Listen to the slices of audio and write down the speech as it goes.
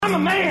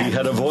I'm a man. He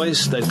had a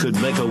voice that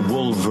could make a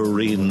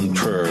wolverine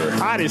purr.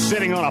 Heart is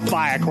sitting on a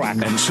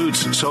firecracker. And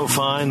suits so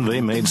fine, they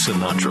made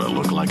Sinatra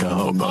look like a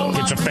hobo.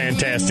 It's a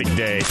fantastic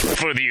day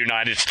for the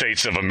United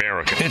States of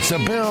America. It's the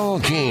Bill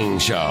King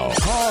Show.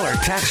 Call or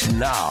text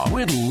now.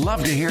 We'd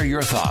love to hear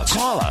your thoughts.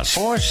 Call us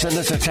or send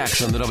us a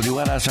text on the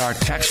WNSR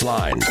text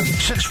line.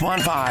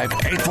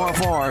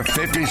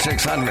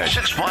 615-844-5600.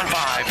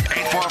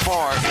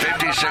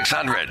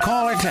 615-844-5600.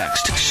 Call or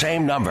text.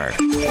 Same number.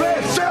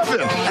 Red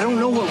 7! I don't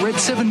know what Red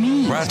 7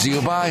 means. Brought to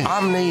you by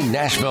Omni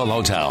Nashville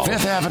Hotel,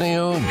 5th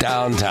Avenue,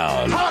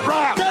 downtown. Hot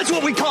rock! That's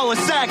what we call a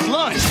sack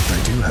lunch! What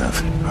I do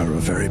have are a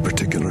very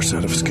particular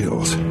set of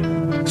skills.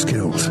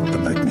 Skills that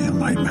make me a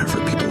nightmare for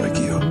people like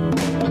you.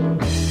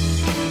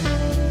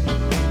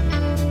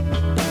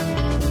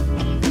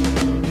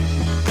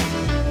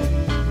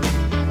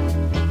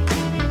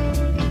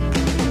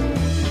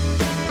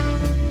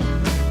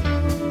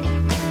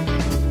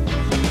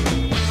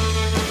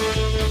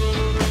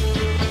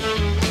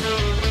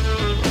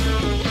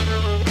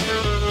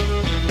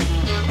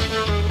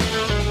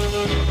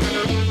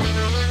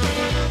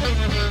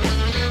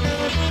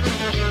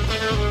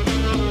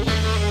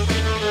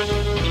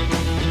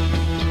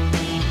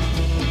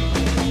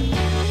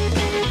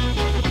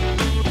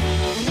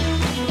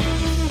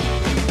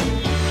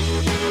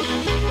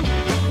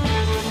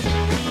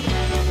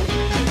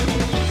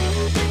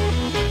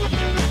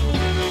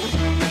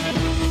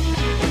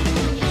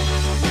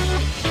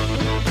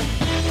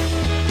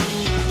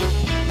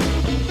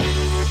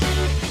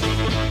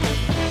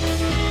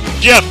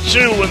 Jeff 2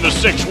 in the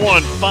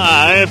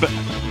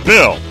 615.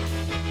 Bill,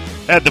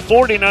 had the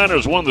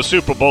 49ers won the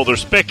Super Bowl,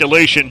 there's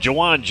speculation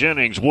Jauan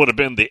Jennings would have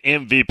been the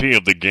MVP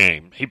of the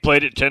game. He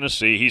played at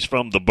Tennessee. He's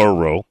from the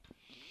borough.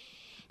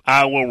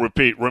 I will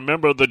repeat.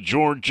 Remember the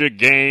Georgia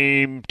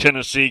game,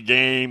 Tennessee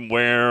game,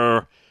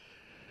 where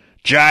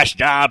Josh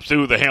Dobbs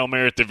threw the Hail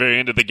Mary at the very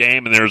end of the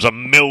game, and there's a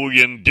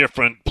million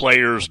different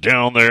players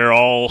down there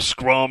all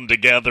scrummed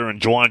together,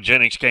 and Jauan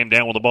Jennings came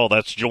down with the ball.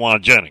 That's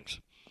Jauan Jennings.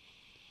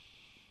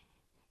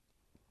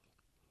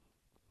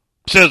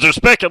 Says there's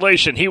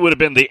speculation he would have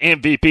been the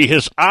MVP.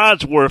 His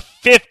odds were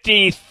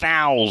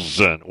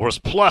 50,000, or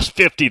plus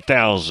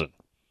 50,000.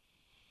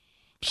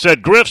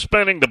 Said Griff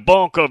spending the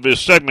bulk of his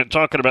segment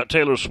talking about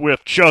Taylor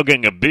Swift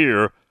chugging a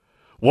beer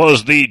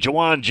was the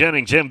Jauan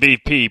Jennings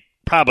MVP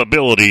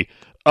probability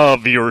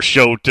of your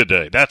show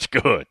today. That's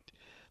good.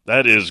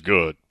 That is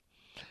good.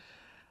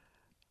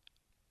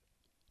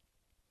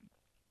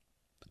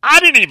 I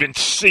didn't even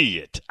see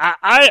it.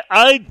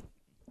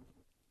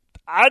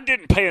 I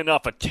didn't pay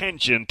enough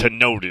attention to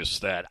notice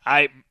that.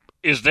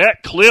 Is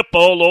that clip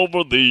all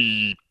over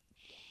the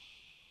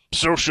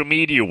social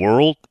media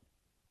world?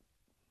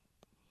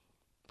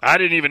 I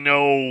didn't even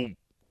know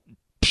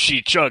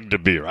she chugged a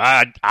beer.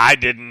 I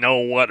didn't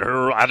know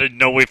I didn't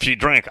know if she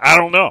drank. I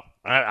don't know.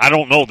 I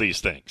don't know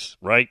these things,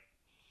 right?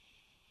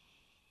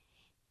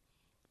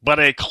 But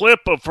a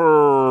clip of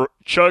her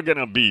chugging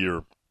a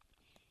beer,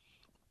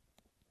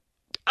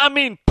 I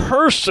mean,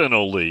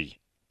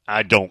 personally,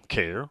 I don't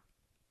care.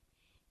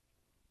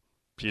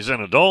 She's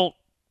an adult.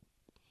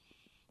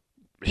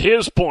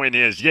 His point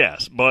is,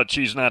 yes, but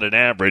she's not an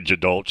average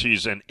adult.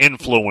 She's an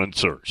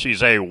influencer.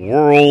 She's a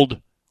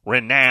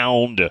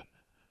world-renowned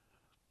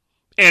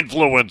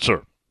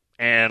influencer.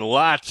 And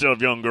lots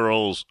of young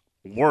girls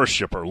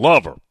worship her,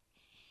 love her.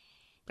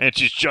 And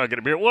she's chugging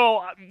a beer.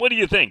 Well, what do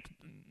you think?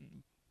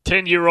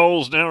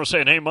 10-year-olds now are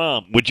saying, hey,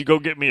 Mom, would you go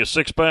get me a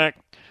six-pack?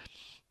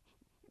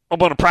 I'm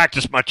going to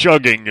practice my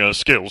chugging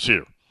skills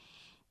here.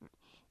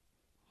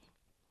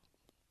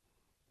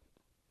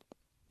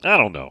 I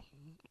don't know.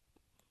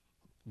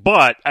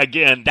 But,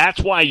 again,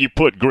 that's why you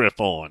put Griff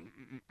on.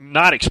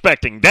 Not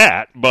expecting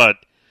that, but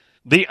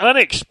the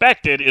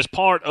unexpected is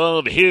part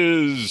of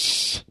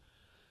his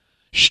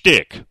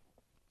shtick.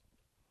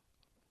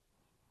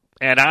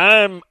 And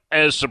I'm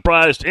as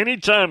surprised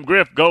anytime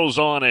Griff goes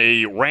on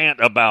a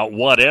rant about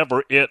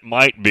whatever it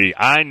might be.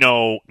 I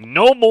know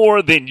no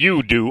more than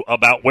you do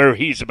about where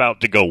he's about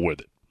to go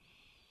with it.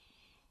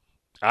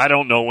 I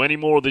don't know any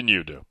more than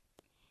you do.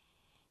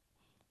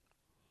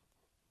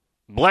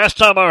 Last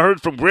time I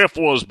heard from Griff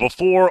was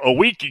before a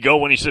week ago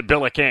when he said,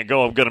 Bill, I can't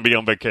go. I'm going to be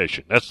on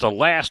vacation. That's the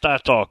last I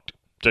talked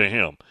to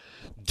him.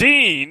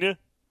 Dean,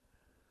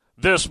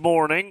 this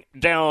morning,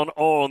 down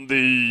on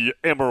the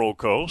Emerald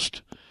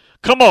Coast.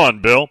 Come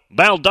on, Bill.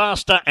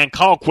 Valdosta and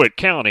Colquitt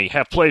County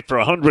have played for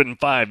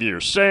 105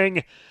 years,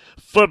 saying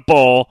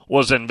football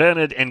was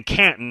invented in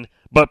Canton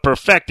but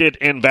perfected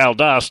in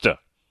Valdosta.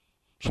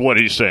 That's what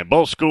he's saying.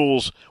 Both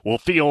schools will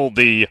feel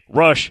the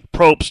Rush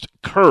Probst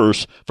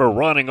curse for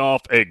running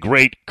off a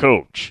great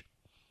coach.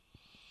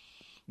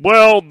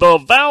 Well, the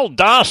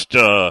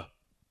Valdosta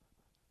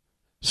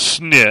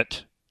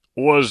snit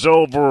was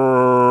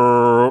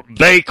over,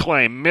 they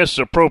claim,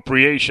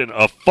 misappropriation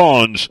of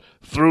funds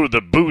through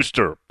the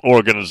Booster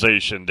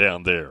organization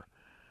down there.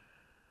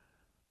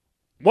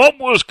 What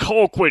was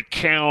Colquitt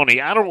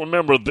County? I don't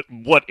remember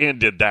what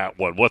ended that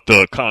one, what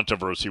the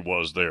controversy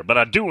was there, but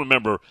I do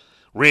remember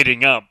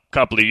reading up a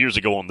couple of years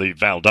ago on the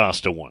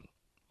Valdosta one.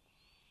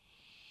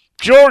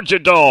 Georgia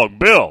dog,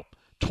 Bill,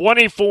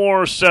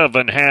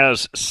 24/7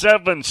 has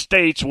 7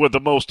 states with the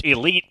most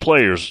elite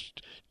players.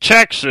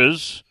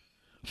 Texas,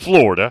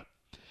 Florida,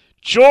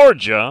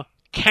 Georgia,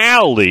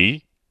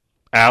 Cali,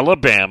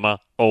 Alabama,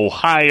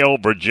 Ohio,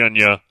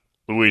 Virginia,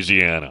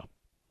 Louisiana.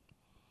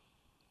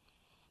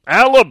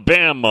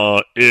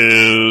 Alabama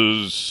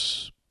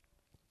is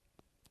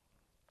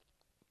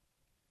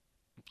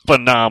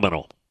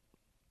phenomenal,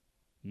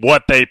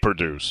 what they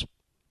produce.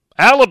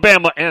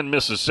 Alabama and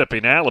Mississippi.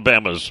 Now,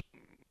 Alabama's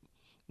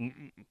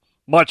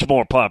much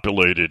more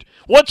populated.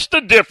 What's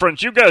the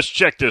difference? You guys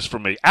check this for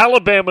me.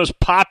 Alabama's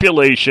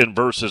population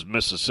versus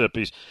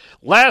Mississippi's.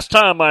 Last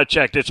time I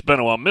checked, it's been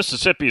a while.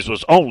 Mississippi's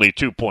was only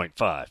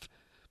 2.5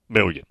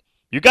 million.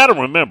 You got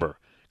to remember,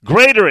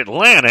 Greater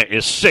Atlanta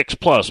is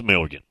 6+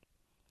 million,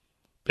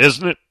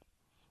 isn't it?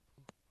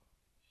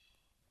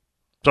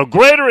 So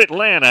Greater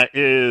Atlanta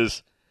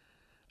is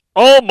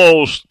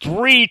almost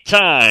 3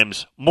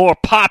 times more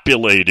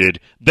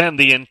populated than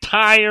the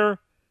entire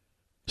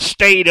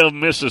state of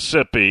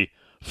Mississippi,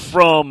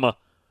 from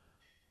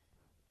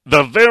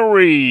the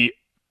very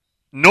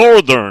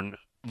northern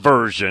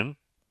version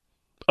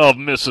of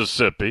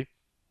Mississippi,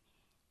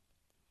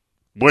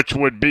 which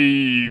would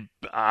be,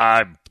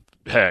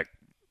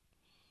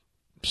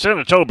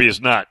 Senatobia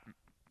is not.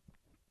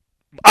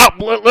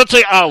 Let's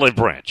say Olive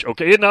Branch,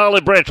 okay? Isn't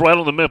Olive Branch right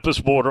on the Memphis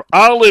border?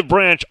 Olive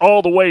Branch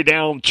all the way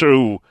down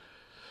to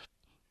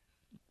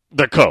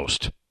the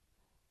coast.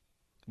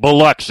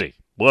 Biloxi,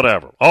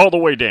 whatever, all the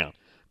way down.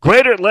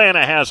 Greater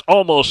Atlanta has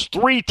almost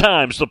 3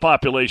 times the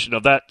population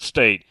of that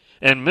state,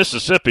 and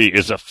Mississippi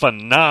is a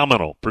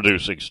phenomenal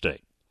producing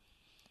state.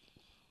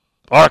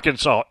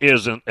 Arkansas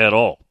isn't at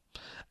all.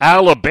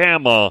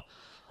 Alabama,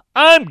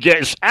 I'm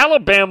guessing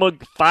Alabama's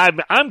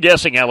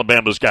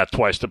got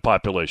twice the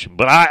population,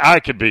 but I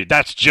could be,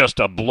 that's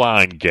just a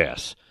blind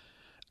guess.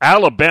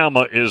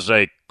 Alabama is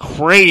a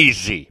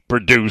crazy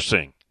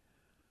producing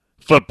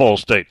football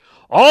state.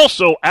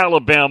 Also,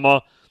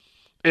 Alabama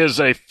is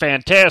a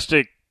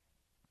fantastic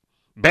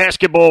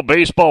basketball,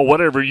 baseball,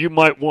 whatever you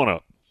might want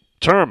to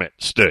term it,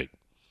 state.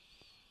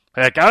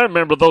 Heck, I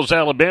remember those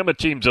Alabama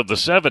teams of the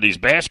 70s,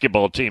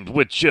 basketball teams,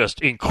 with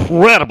just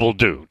incredible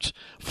dudes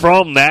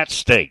from that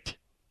state.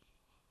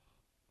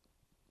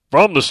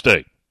 From the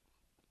state.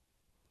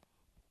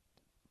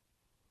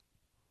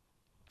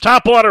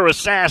 Topwater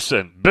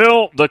Assassin.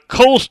 Bill, the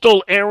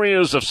coastal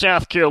areas of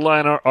South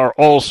Carolina are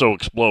also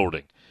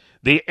exploding.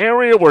 The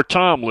area where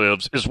Tom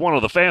lives is one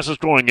of the fastest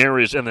growing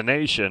areas in the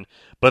nation,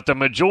 but the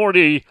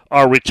majority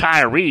are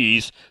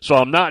retirees, so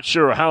I'm not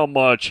sure how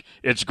much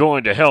it's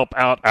going to help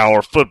out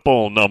our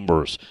football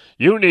numbers.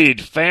 You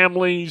need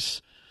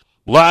families,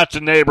 lots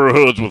of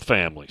neighborhoods with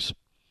families.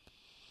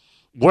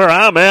 Where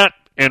I'm at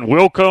in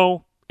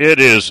Wilco, it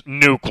is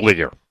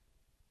nuclear,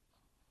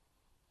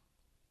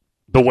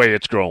 the way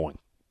it's growing.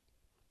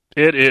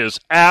 It is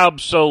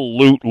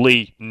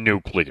absolutely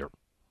nuclear.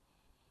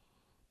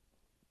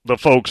 The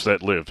folks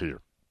that live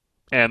here,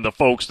 and the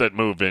folks that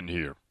move in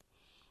here,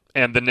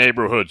 and the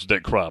neighborhoods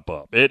that crop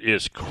up. It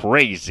is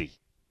crazy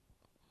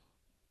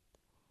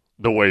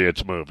the way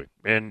it's moving.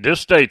 And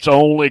this state's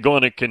only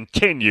going to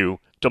continue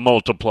to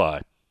multiply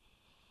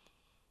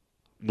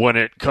when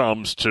it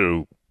comes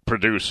to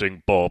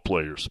producing ball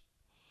players.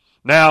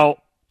 Now,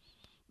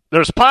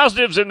 there's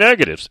positives and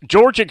negatives.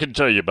 Georgia can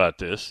tell you about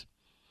this.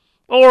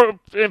 Or,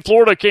 and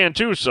Florida can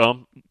too,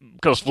 some.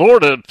 Because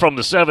Florida, from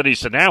the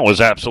 70s to now,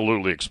 has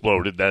absolutely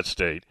exploded, that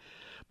state.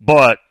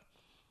 But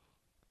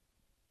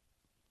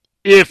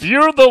if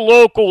you're the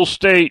local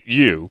state,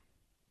 you're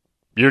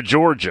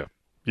Georgia,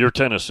 you're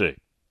Tennessee.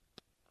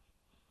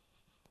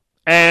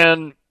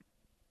 And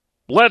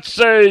let's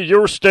say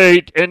your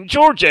state, and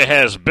Georgia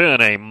has been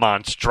a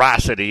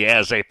monstrosity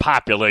as a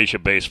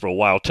population base for a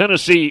while.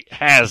 Tennessee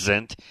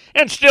hasn't,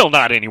 and still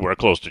not anywhere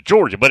close to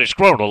Georgia, but it's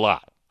grown a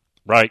lot,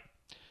 right?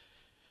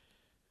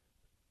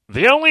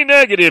 The only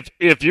negative,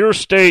 if your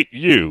state,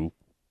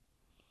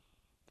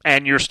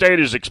 and your state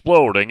is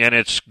exploding, and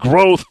it's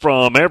growth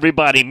from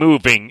everybody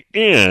moving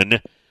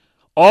in,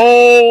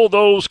 all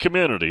those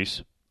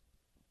communities,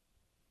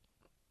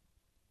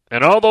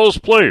 and all those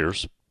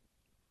players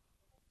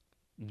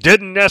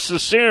didn't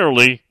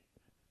necessarily,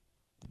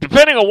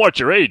 depending on what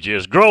your age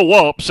is, grow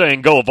up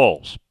saying go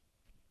Vols.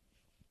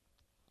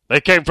 They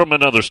came from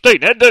another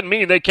state. That doesn't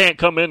mean they can't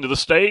come into the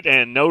state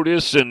and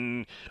notice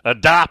and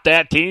adopt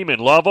that team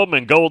and love them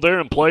and go there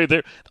and play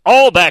there.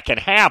 All that can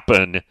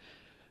happen,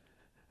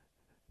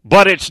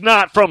 but it's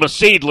not from a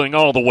seedling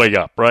all the way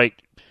up, right?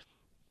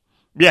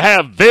 You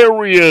have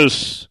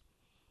various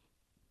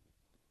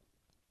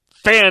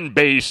fan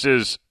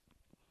bases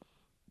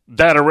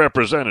that are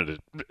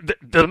represented.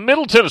 The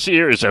Middle Tennessee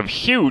area is a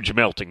huge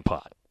melting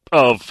pot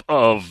of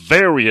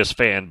various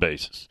fan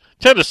bases.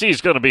 Tennessee is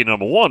going to be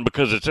number one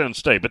because it's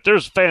in-state, but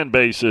there's fan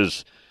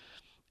bases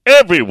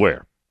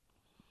everywhere.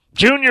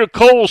 Junior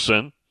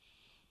Colson,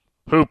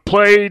 who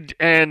played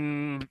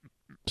and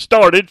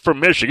started from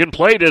Michigan,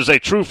 played as a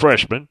true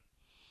freshman,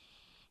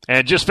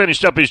 and just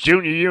finished up his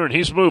junior year, and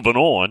he's moving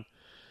on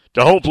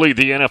to hopefully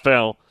the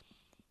NFL.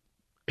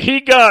 he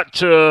got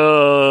to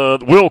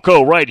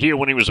Wilco right here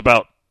when he was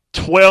about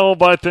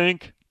 12, I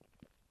think.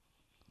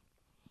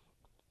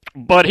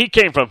 But he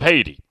came from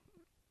Haiti.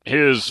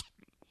 His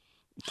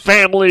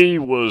family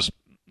was,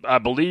 I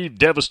believe,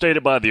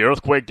 devastated by the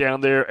earthquake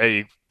down there.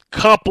 A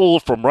couple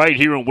from right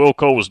here in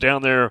Wilco was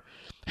down there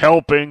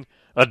helping,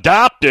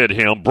 adopted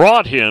him,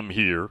 brought him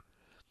here.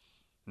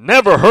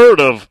 Never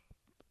heard of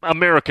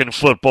American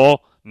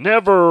football,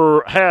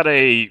 never had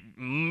a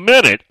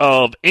minute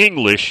of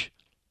English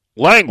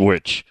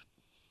language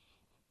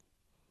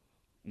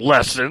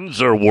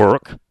lessons or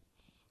work,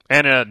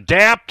 and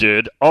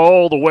adapted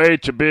all the way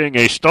to being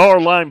a star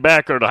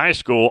linebacker at high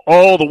school,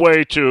 all the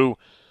way to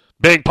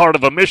being part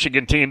of a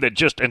Michigan team that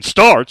just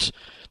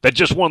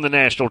won the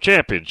national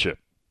championship.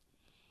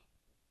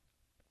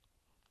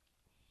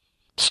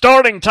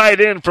 Starting tight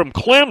end from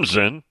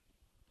Clemson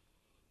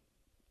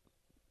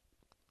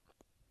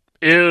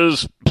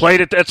is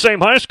played at that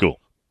same high school.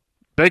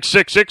 Big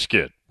 6'6"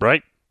 kid,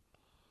 right?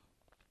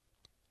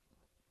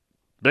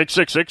 Big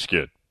 6'6"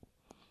 kid.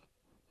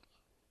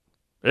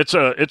 It's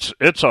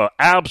a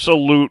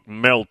absolute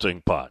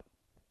melting pot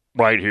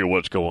right here,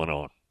 what's going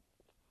on.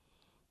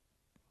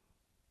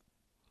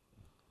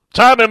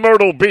 Tom in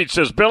Myrtle Beach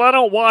says, Bill, I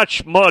don't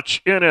watch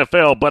much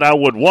NFL, but I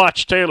would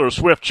watch Taylor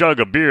Swift chug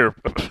a beer.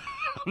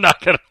 I'm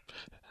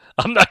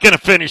not gonna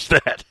finish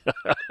that.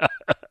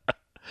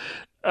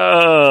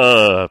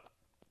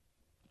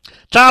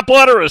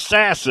 Topwater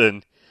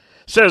Assassin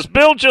says,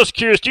 Bill, just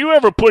curious, do you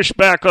ever push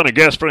back on a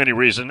guest for any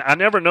reason? I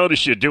never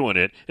noticed you doing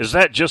it. Is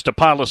that just a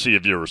policy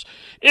of yours?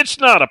 It's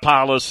not a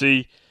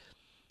policy,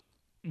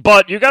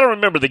 but you got to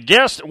remember the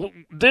guest,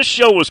 this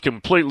show is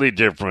completely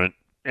different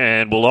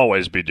and will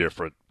always be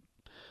different.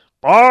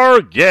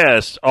 Our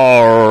guests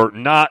are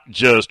not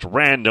just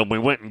random. We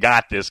went and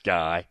got this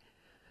guy.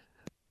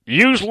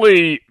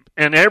 Usually,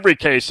 in every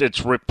case,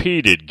 it's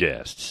repeated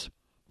guests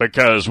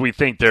because we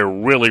think they're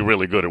really,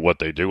 really good at what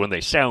they do and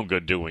they sound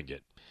good doing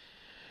it.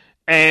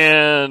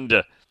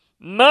 And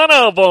none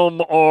of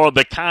them are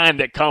the kind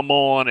that come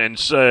on and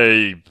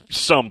say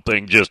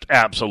something just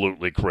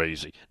absolutely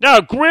crazy.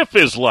 Now, Griff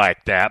is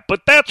like that,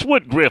 but that's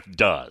what Griff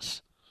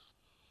does.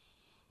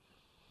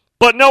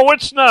 But no,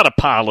 it's not a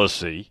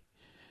policy.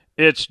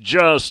 It's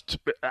just,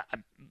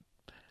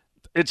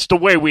 it's the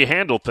way we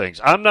handle things.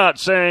 I'm not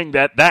saying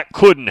that that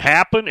couldn't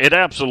happen. It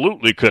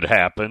absolutely could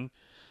happen.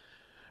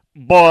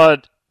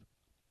 But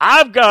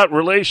I've got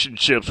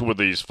relationships with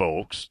these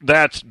folks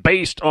that's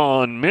based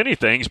on many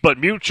things, but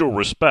mutual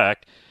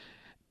respect.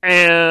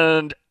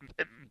 And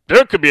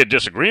there could be a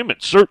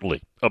disagreement,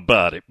 certainly,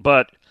 about it.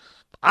 But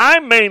I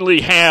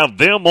mainly have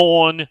them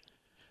on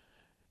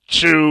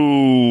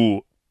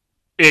to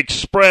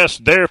express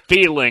their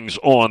feelings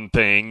on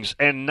things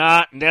and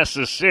not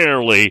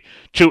necessarily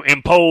to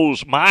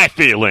impose my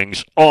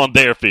feelings on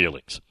their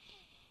feelings.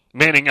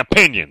 Meaning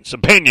opinions,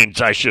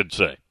 I should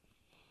say.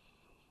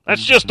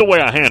 That's just the way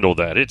I handle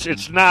that.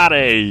 It's not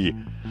a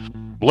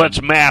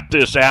let's map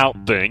this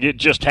out thing. It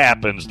just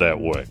happens that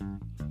way.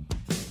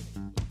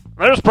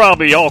 There's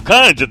probably all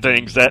kinds of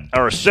things that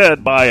are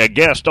said by a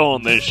guest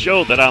on this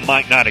show that I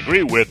might not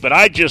agree with, but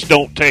I just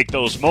don't take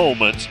those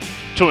moments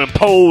to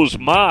impose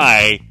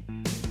my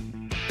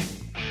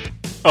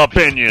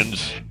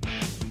opinions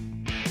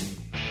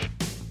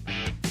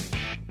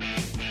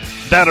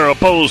that are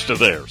opposed to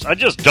theirs. I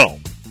just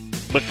don't.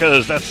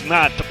 Because that's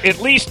not, at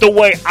least the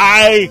way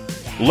I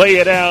lay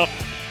it out,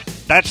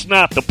 that's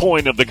not the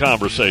point of the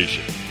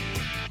conversation.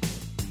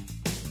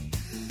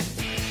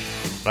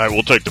 All right,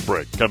 we'll take the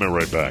break. Coming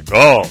right back.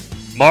 Oh,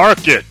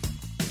 market.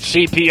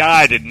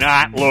 CPI did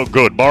not look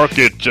good.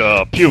 Market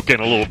puking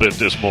a little bit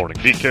this morning.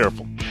 Be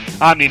careful.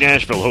 Omni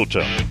Nashville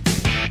Hotel.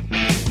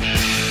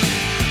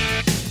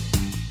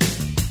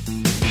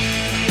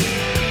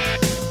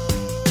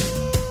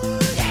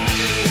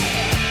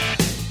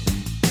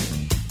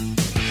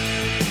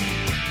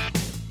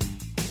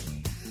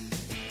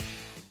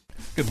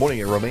 Good morning.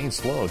 It remains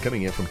slow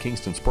coming in from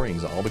Kingston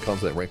Springs, all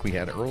because of that wreck we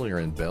had earlier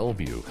in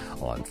Bellevue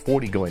on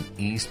 40 going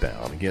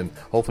eastbound. Again,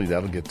 hopefully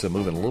that'll get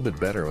moving a little bit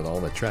better with all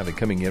that traffic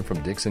coming in from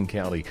Dixon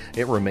County.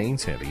 It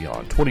remains heavy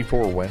on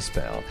 24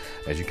 westbound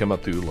as you come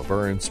up through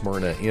Laverne,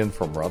 Smyrna, in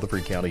from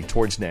Rutherford County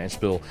towards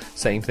Nashville.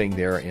 Same thing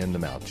there in the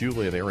Mount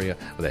Juliet area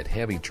with that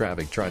heavy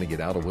traffic trying to get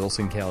out of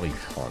Wilson County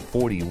on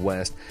 40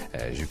 west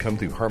as you come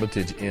through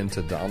Hermitage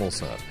into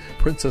Donaldson.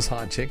 Princess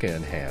Hot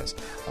Chicken has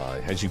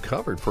you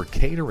covered for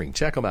catering.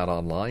 Check them out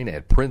online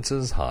at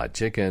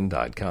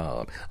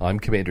princesshotchicken.com. I'm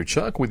Commander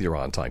Chuck with your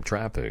on-time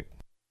traffic.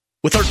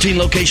 With 13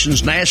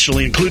 locations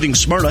nationally, including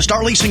Smyrna,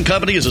 Star Leasing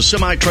Company is a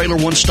semi-trailer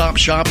one-stop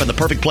shop and the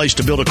perfect place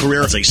to build a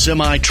career as a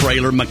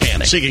semi-trailer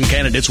mechanic. Seeking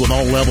candidates with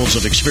all levels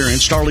of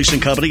experience, Star Leasing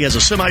Company has a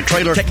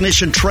semi-trailer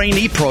technician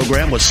trainee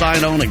program with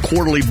sign-on and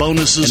quarterly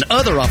bonuses and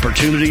other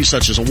opportunities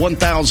such as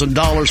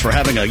 $1,000 for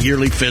having a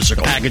yearly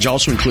physical. Package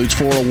also includes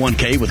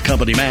 401k with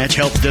company match,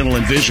 health, dental,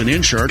 and vision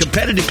insurance,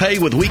 competitive pay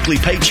with weekly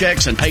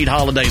paychecks, and paid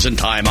holidays and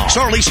time off.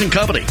 Star Leasing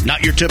Company,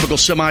 not your typical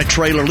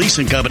semi-trailer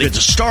leasing company. It's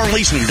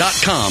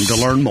starleasing.com to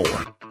learn more.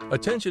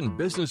 Attention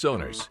business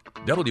owners.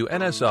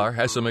 WNSR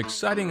has some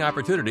exciting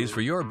opportunities for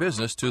your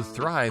business to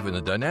thrive in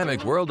the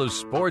dynamic world of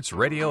sports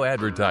radio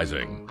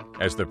advertising.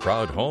 As the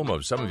proud home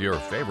of some of your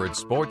favorite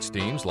sports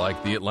teams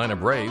like the Atlanta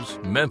Braves,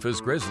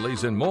 Memphis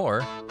Grizzlies, and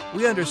more,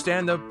 we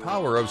understand the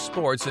power of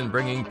sports in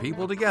bringing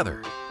people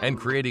together and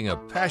creating a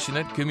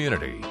passionate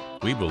community.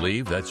 We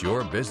believe that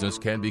your business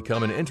can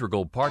become an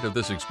integral part of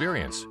this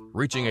experience,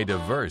 reaching a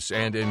diverse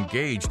and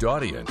engaged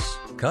audience.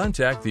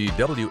 Contact the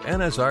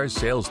WNSR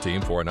sales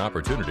team for an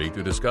opportunity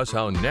to discuss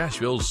how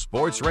Nashville's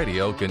sports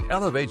radio can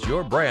elevate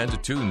your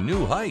brand to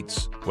new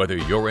heights. Whether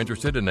you're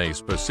interested in a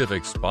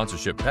specific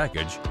sponsorship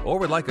package or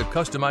would like a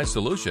customized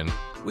solution,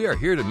 we are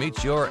here to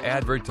meet your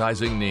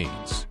advertising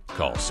needs.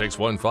 Call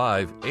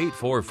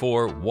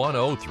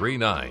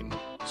 615-844-1039.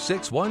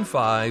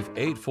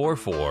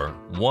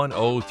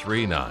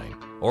 615-844-1039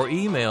 or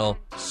email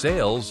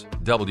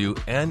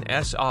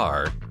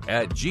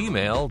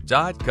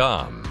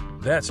saleswnsr@gmail.com.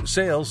 That's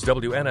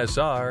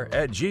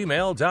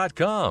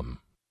saleswnsr@gmail.com.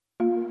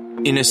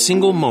 In a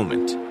single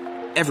moment,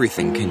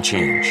 everything can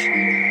change.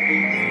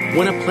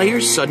 When a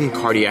player's sudden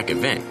cardiac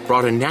event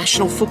brought a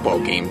national football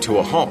game to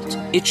a halt,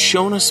 it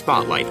shone a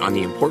spotlight on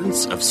the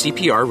importance of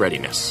CPR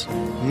readiness.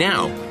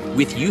 Now,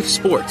 with youth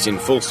sports in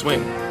full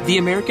swing, the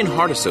American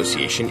Heart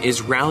Association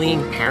is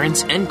rallying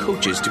parents and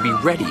coaches to be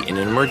ready in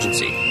an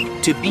emergency.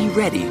 To be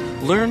ready,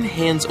 learn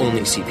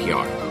hands-only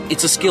CPR.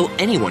 It's a skill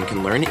anyone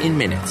can learn in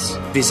minutes.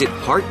 Visit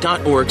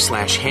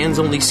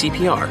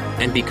heart.org/hands-only-CPR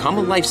and become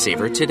a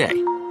lifesaver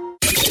today.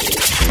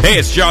 Hey,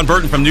 it's John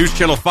Burton from News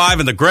Channel 5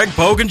 and the Greg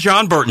Pogue and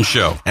John Burton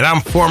Show. And I'm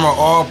former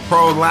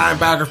All-Pro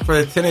linebacker for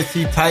the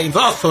Tennessee Titans,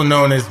 also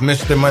known as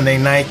Mr. Monday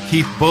Night,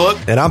 Keith Bullock.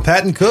 And I'm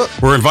Patton Cook.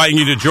 We're inviting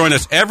you to join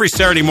us every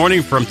Saturday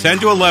morning from 10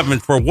 to 11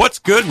 for What's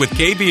Good with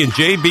KB and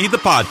JB, the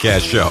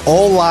podcast show.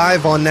 All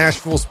live on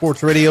Nashville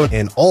Sports Radio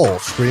and all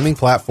streaming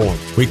platforms.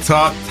 We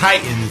talk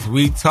Titans,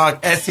 we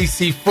talk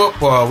SEC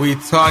football, we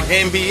talk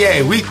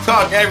NBA, we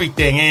talk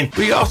everything, and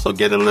we also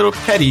get a little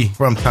petty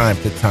from time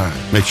to time.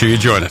 Make sure you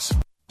join us.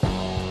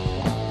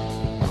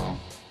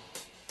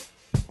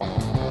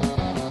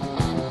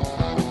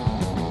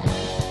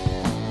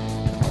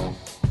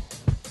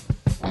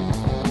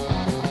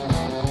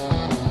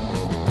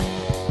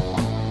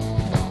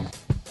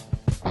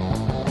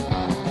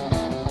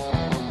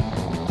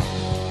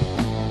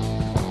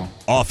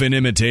 Often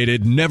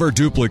imitated, never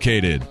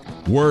duplicated.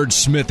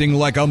 Wordsmithing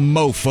like a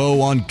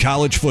mofo on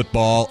college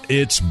football,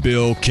 it's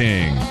Bill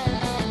King.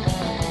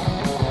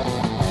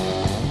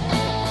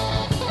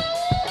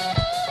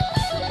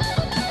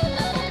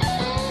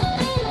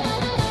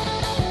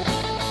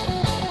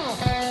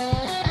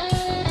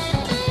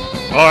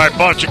 All right,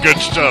 bunch of good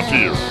stuff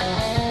here.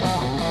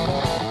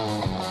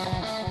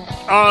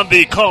 On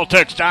the call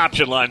text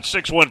option line,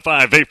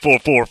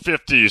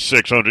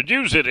 615-844-5600.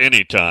 Use it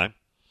anytime.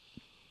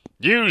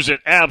 Use it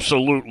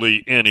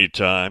absolutely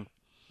anytime.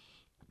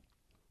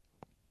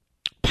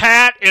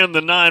 Pat in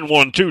the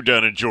 912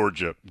 down in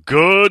Georgia.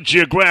 Good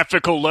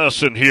geographical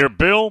lesson here,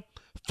 Bill.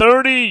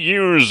 30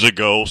 years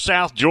ago,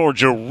 South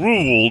Georgia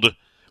ruled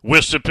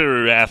with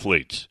superior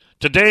athletes.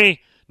 Today,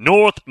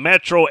 North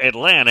Metro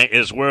Atlanta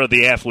is where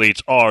the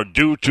athletes are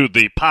due to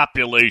the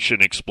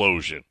population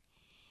explosion.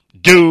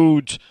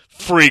 Dudes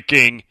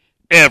freaking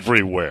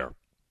everywhere.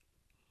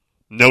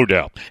 No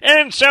doubt.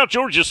 And South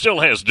Georgia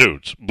still has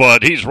dudes,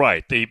 but he's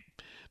right. The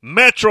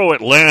Metro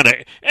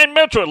Atlanta, and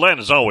Metro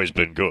Atlanta's always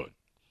been good.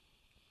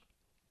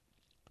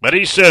 But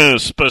he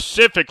says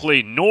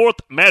specifically North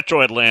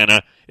Metro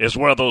Atlanta is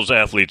where those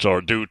athletes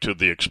are due to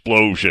the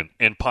explosion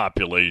in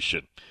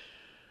population.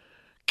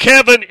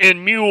 Kevin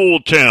in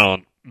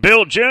Muletown.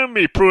 Bill,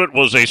 Jeremy Pruitt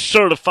was a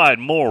certified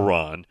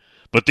moron,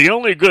 but the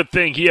only good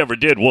thing he ever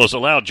did was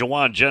allow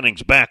Jawan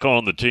Jennings back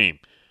on the team.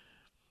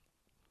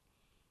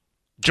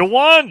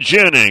 Jawan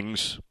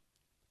Jennings,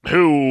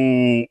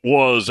 who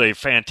was a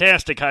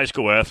fantastic high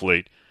school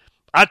athlete,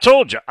 I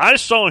told you, I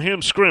saw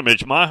him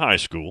scrimmage my high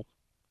school,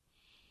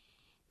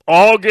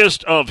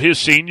 August of his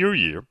senior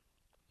year.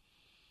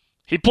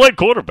 He played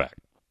quarterback.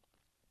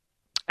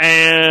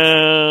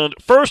 And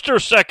first or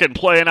second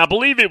play, and I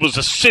believe it was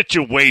a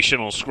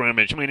situational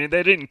scrimmage, meaning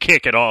they didn't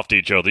kick it off to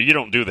each other. You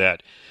don't do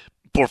that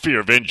for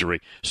fear of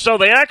injury. So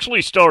they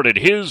actually started,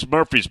 his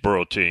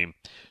Murfreesboro team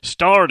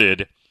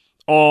started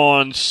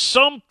on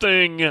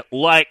something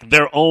like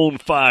their own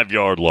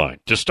 5-yard line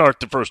to start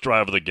the first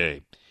drive of the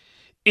game.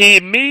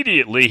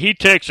 Immediately, he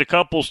takes a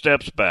couple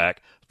steps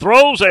back,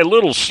 throws a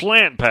little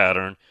slant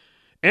pattern,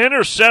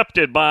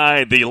 intercepted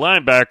by the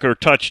linebacker,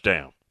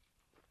 touchdown.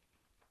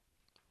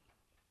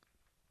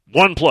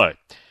 One play.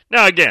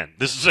 Now, again,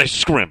 this is a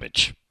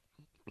scrimmage.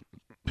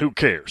 Who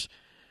cares?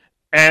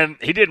 And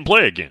he didn't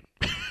play again.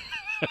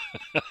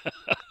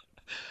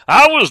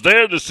 I was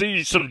there to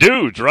see some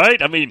dudes,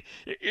 right? I mean,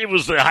 it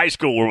was the high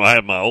school where I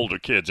had my older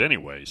kids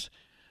anyways.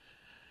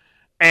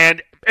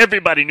 And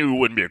everybody knew he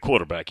wouldn't be a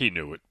quarterback. He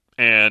knew it.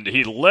 And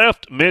he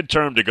left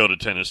midterm to go to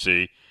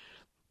Tennessee.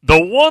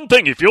 The one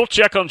thing, if you'll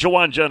check on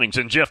Jawan Jennings,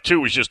 and Jeff,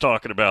 too, was just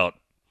talking about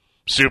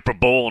Super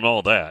Bowl and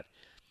all that,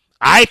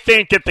 I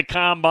think at the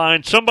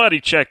Combine,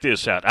 somebody check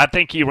this out. I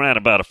think he ran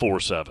about a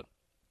 4.7.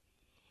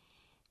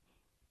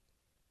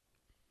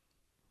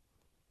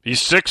 He's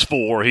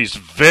 6'4". He's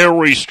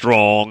very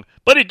strong,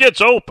 but he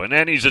gets open,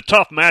 and he's a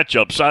tough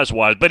matchup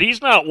size-wise. But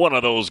he's not one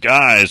of those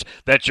guys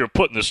that you're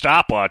putting the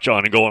stopwatch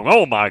on and going,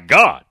 oh, my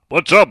God,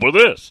 what's up with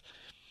this?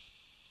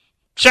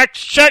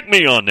 Check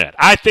me on that.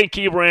 I think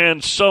he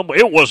ran somewhere.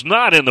 It was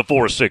not in the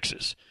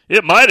 4.6s.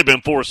 It might have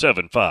been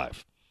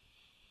 4.75.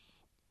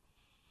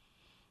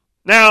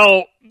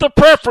 Now, the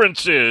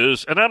preference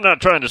is, and I'm not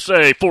trying to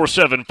say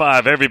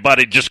 4.75,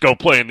 everybody just go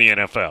play in the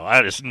NFL.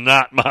 That is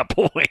not my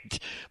point.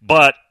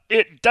 But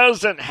it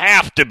doesn't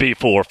have to be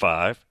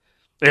 4.5.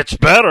 It's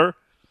better.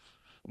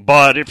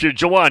 But if you're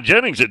Jawan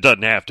Jennings, it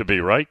doesn't have to be,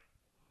 right?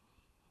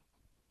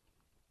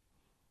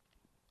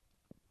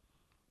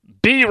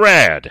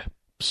 B-Rad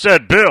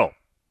said, Bill,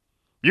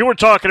 you were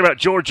talking about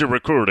Georgia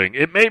recruiting.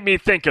 It made me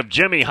think of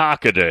Jimmy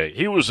Hockaday.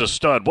 He was a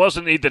stud.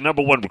 Wasn't he the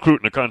number one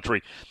recruit in the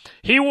country?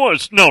 He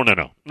was, no,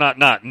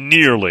 not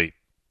nearly.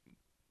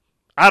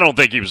 I don't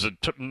think he was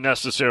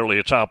necessarily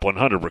a top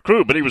 100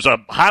 recruit, but he was a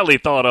highly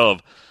thought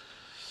of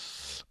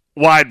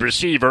wide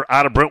receiver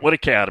out of Brentwood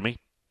Academy.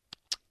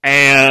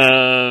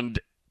 And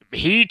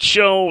he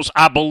chose,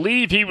 I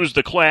believe he was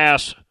the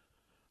class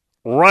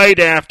right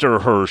after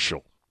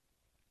Herschel.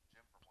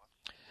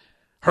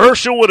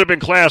 Herschel would have been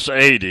class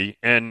 80,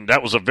 and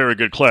that was a very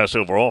good class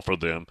overall for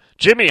them.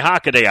 Jimmy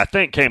Hockaday, I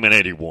think, came in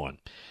 81.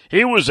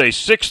 He was a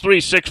 6'3",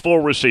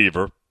 6'4"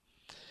 receiver.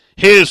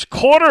 His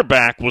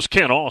quarterback was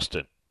Ken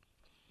Austin,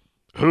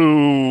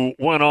 who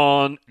went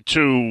on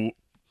to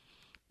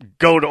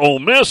go to Ole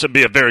Miss and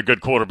be a very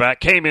good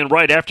quarterback. Came in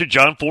right after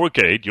John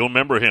Forcade. You'll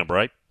remember him,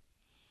 right?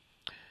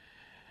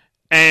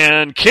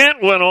 And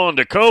Kent went on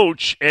to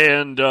coach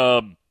and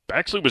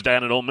actually was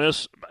down at Ole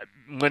Miss.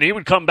 When he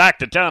would come back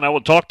to town, I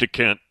would talk to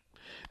Kent.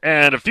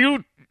 And a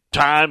few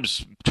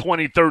times,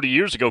 20, 30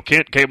 years ago,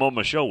 Kent came on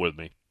my show with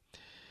me.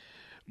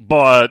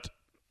 But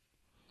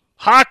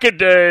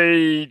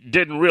Hockaday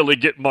didn't really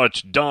get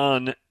much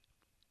done.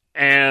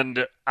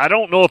 And I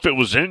don't know if it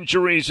was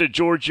injuries at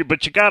Georgia,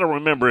 but you got to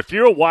remember, if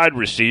you're a wide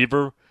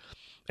receiver,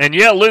 and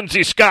yeah,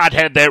 Lindsey Scott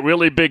had that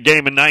really big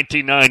game in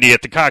 1990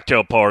 at the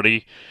cocktail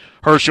party.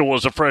 Herschel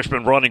was a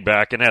freshman running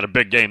back and had a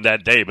big game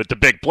that day, but the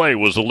big play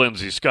was the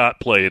Lindsey Scott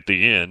play at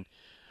the end.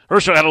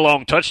 Herschel had a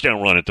long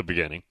touchdown run at the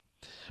beginning.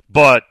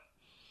 But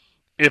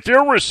if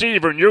you're a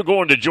receiver and you're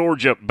going to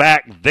Georgia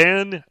back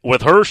then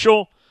with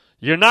Herschel,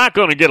 you're not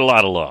going to get a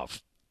lot of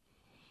love.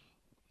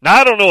 Now,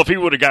 I don't know if he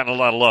would have gotten a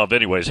lot of love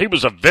anyways. He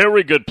was a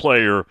very good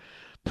player,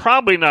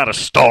 probably not a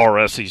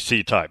star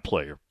SEC-type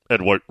player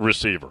at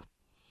receiver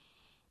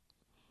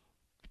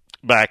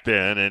back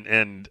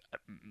then.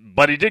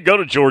 But he did go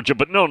to Georgia,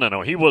 but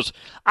no. He was,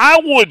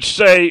 I would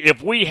say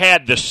if we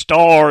had the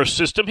star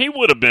system, he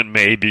would have been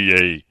maybe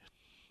a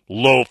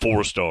low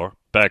 4-star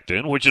back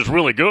then, which is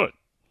really good.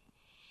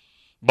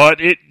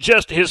 But it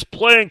just, his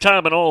playing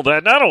time and all that,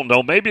 and I don't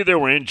know, maybe there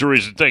were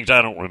injuries and things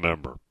I don't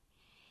remember.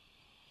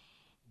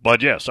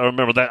 But yes, I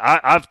remember that.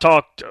 I've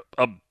talked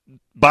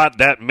about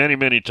that many,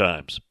 many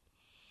times.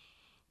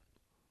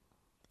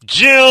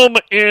 Jim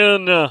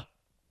in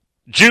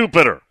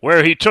Jupiter,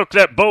 where he took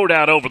that boat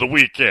out over the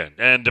weekend,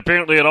 and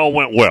apparently it all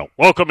went well.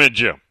 Welcome in,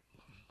 Jim.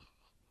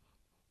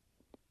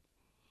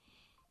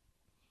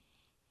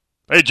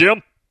 Hey,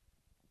 Jim.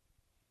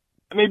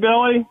 Me,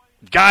 Billy?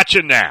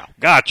 Gotcha now.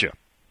 Gotcha.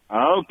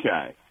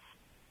 Okay.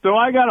 So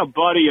I got a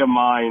buddy of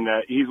mine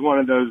that he's one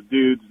of those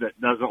dudes that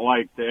doesn't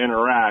like to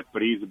interact,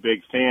 but he's a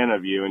big fan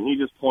of you, and he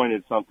just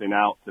pointed something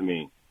out to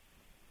me.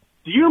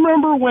 Do you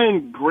remember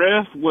when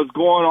Griff was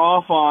going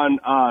off on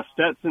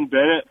Stetson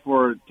Bennett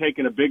for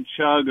taking a big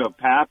chug of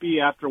Pappy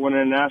after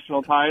winning a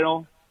national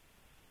title?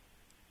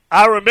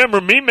 I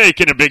remember me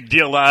making a big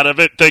deal out of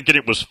it, thinking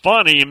it was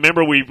funny.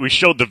 Remember we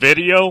showed the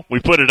video, we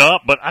put it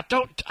up, but I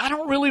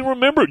don't really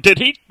remember. Did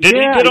he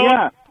get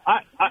on? Yeah.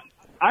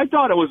 I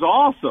thought it was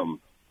awesome.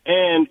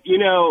 And, you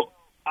know,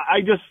 I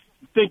just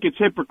think it's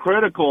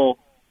hypocritical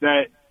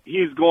that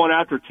he's going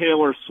after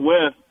Taylor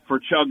Swift for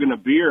chugging a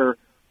beer,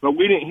 but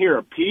we didn't hear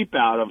a peep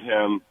out of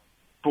him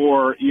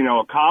for, you know,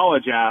 a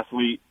college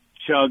athlete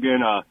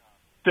chugging a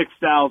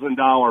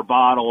 $6,000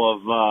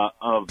 bottle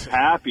of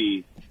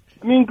Pappy.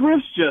 I mean,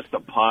 Griff's just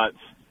a putz.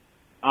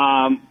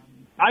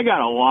 I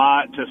got a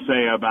lot to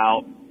say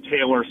about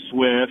Taylor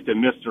Swift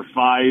and Mr.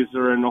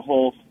 Pfizer and the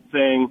whole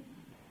thing,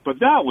 but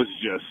that was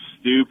just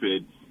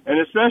stupid. And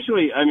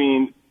especially, I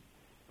mean,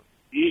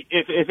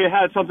 if it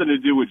had something to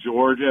do with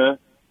Georgia,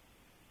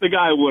 the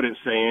guy wouldn't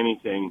say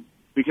anything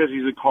because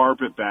he's a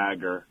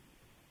carpetbagger.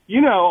 You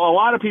know, a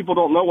lot of people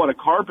don't know what a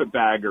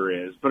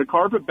carpetbagger is, but a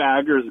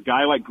carpetbagger is a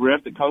guy like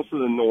Griff that comes from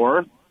the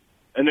north,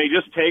 and they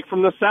just take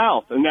from the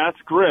south, and that's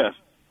Griff.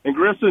 And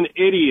Griff's an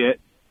idiot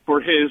for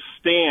his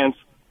stance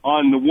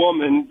on the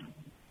woman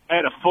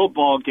at a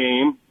football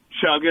game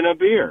chugging a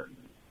beer.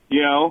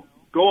 You know,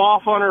 go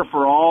off on her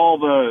for all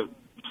the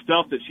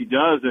stuff that she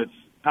does that's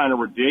kind of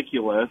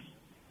ridiculous.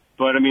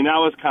 But, I mean, that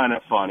was kind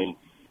of funny.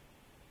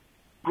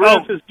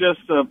 Griff is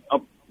just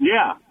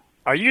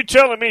Are you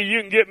telling me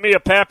you can get me a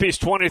Pappy's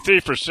 23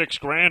 for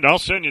 $6,000? I'll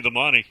send you the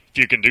money if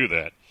you can do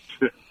that.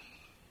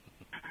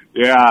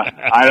 Yeah,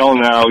 I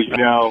don't know.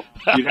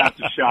 You'd have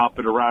to shop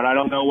it around. I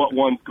don't know what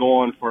one's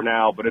going for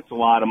now, but it's a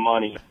lot of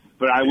money.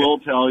 But I will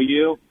tell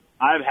you,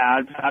 I've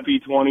had Pappy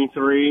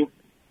 23,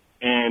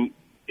 and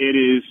it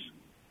is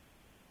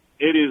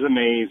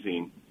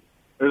amazing.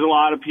 There's a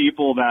lot of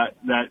people that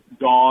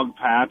dog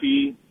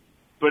Pappy,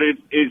 but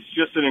it's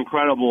just an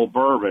incredible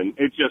bourbon.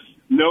 It's just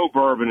no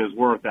bourbon is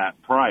worth that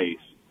price.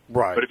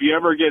 Right. But if you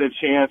ever get a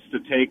chance to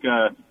take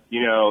to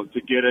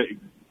get a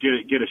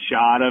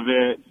shot of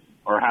it,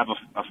 or have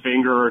a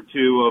finger or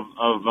two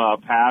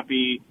of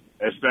Pappy,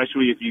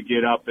 especially if you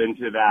get up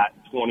into that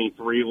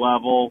 23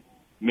 level,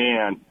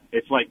 man,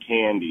 it's like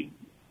candy.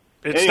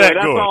 It's anyway, that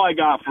that's good. all I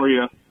got for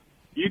you.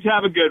 You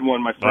have a good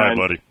one, my friend. All right,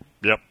 buddy.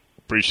 Yep.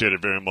 Appreciate it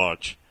very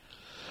much.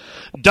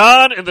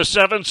 Don in the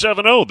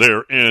 770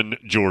 there in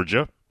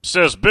Georgia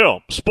says,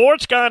 Bill,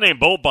 sports guy named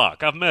Bo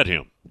Bach, I've met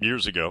him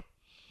years ago,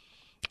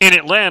 in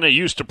Atlanta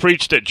used to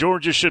preach that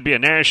Georgia should be a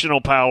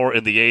national power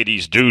in the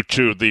 80s due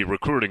to the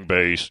recruiting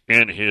base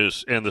in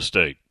the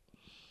state.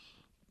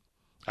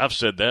 I've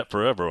said that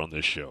forever on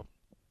this show.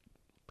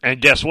 And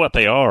guess what?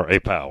 They are a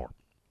power.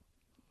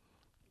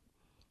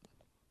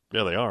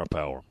 Yeah, they are a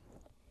power.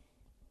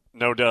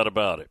 No doubt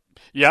about it.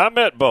 Yeah, I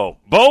met Bo.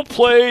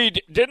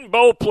 Didn't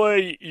Bo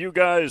play, you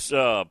guys,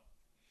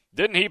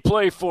 didn't he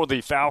play for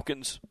the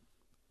Falcons?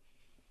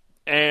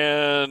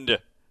 And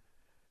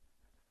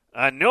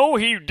I know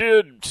he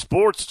did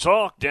sports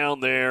talk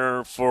down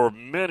there for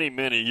many,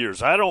 many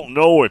years. I don't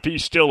know if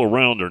he's still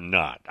around or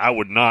not. I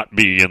would not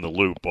be in the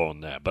loop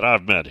on that, but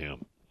I've met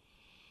him.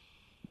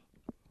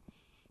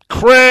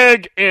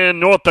 Craig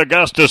in North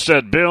Augusta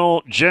said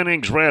Bill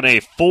Jennings ran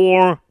a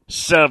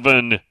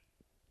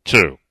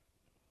 4.72.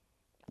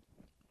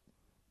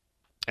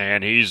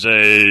 And he's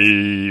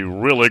a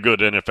really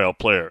good NFL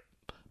player.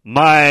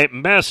 My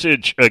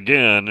message,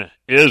 again,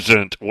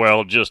 isn't,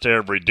 well, just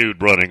every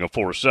dude running a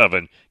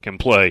 4.7 can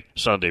play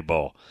Sunday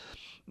ball.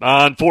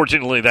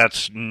 Unfortunately,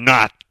 that's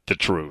not the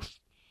truth.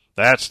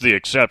 That's the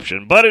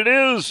exception. But it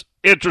is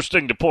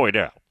interesting to point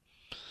out.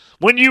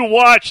 When you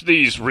watch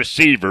these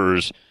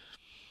receivers,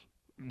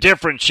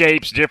 different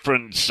shapes,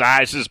 different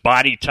sizes,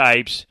 body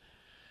types,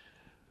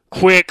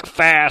 quick,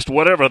 fast,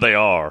 whatever they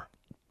are,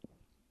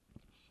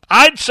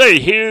 I'd say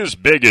his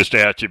biggest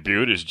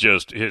attribute is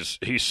just he's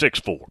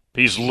 6'4".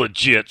 He's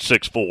legit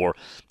 6'4".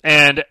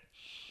 And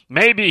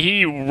maybe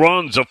he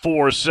runs a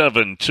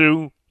 4.7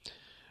 too,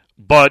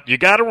 but you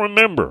got to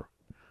remember,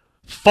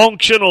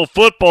 functional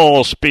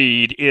football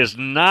speed is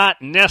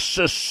not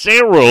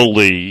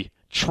necessarily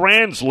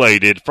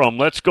translated from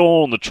let's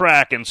go on the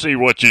track and see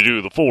what you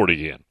do the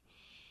 40 in.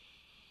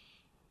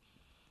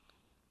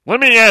 Let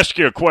me ask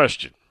you a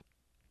question.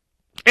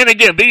 And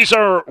again, these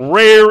are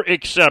rare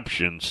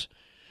exceptions.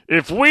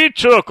 If we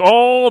took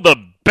all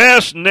the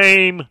best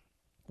name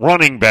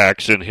running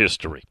backs in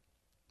history,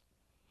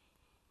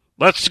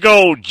 let's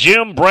go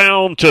Jim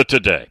Brown to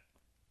today,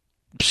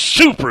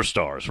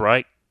 superstars,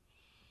 right?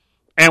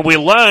 And we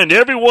lined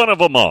every one of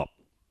them up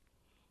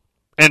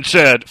and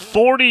said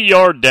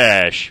 40-yard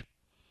dash,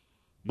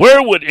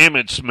 where would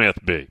Emmitt Smith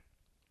be?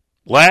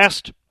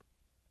 Last?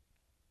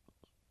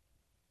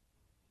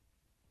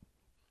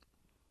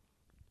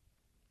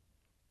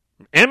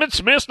 Emmitt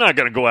Smith's not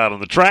going to go out on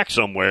the track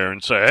somewhere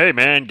and say, hey,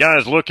 man,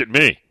 guys, look at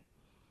me.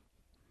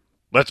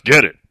 Let's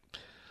get it.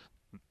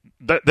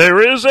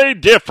 There is a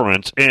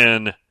difference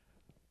in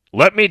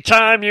let me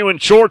time you in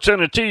shorts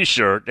and a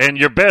T-shirt and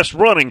your best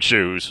running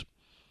shoes,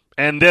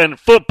 and then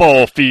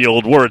football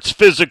field where it's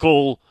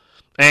physical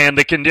and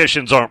the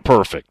conditions aren't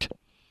perfect.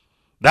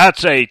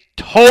 That's a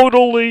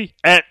totally,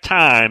 at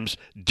times,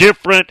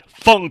 different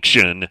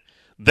function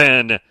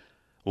than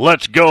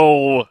let's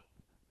go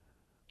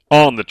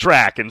on the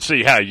track and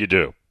see how you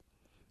do.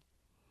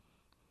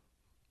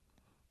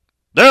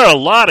 There are a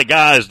lot of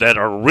guys that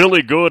are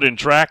really good in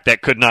track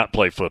that could not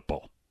play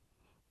football.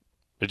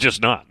 It's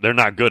just not. They're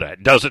not good at it.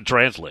 It doesn't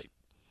translate.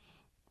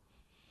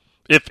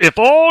 If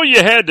all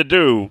you had to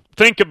do,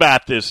 think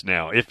about this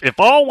now. If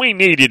all we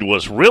needed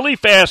was really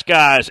fast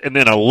guys and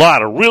then a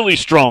lot of really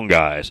strong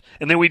guys,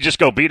 and then we just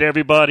go beat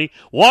everybody,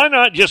 why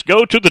not just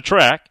go to the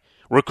track,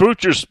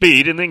 recruit your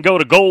speed, and then go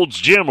to Gold's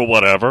Gym or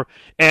whatever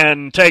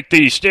and take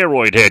the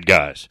steroid head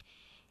guys?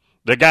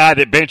 The guy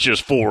that benches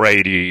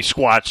 480,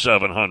 squats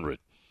 700.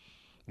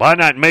 Why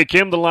not make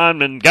him the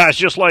lineman, guys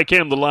just like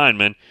him the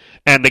lineman,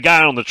 and the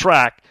guy on the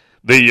track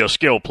the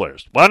skill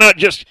players? Why not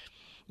just,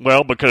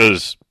 well,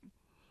 because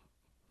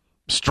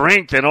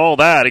strength and all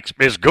that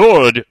is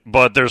good,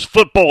 but there's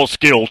football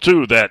skill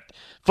too. That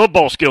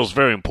football skill is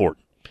very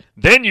important.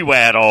 Then you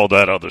add all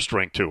that other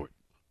strength to it.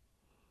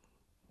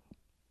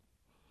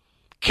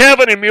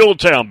 Kevin in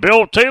Muletown,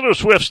 Bill, Taylor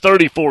Swift's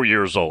 34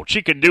 years old.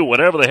 She can do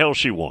whatever the hell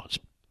she wants.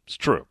 It's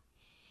true.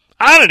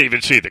 I didn't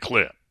even see the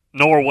clip,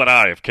 nor would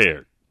I have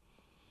cared.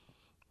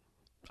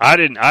 I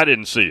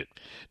didn't see it.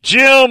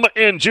 Jim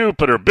in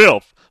Jupiter,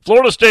 Bill,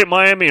 Florida State,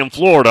 Miami, and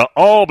Florida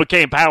all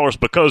became powers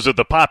because of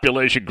the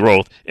population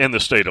growth in the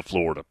state of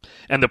Florida.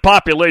 And the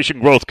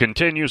population growth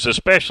continues,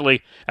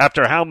 especially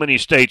after how many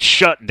states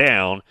shut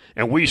down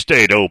and we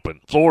stayed open.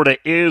 Florida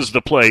is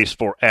the place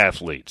for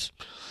athletes.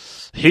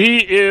 He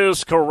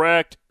is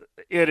correct.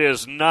 It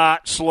is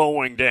not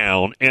slowing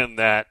down in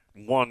that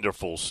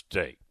wonderful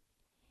state.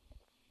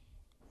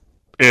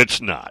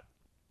 It's not.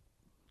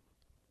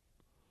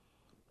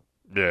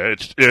 Yeah,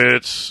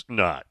 it's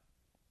not.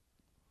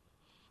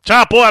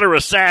 Topwater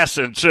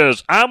Assassin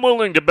says, I'm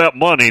willing to bet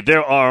money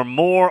there are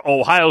more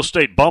Ohio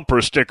State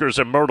bumper stickers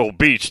in Myrtle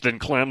Beach than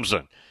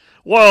Clemson.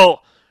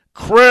 Well,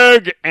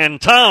 Craig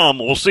and Tom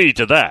will see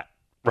to that,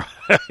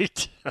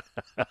 right?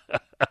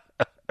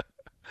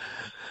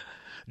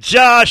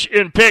 Josh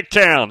in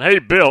Picktown. Hey,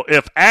 Bill,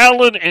 if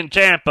Allen in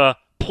Tampa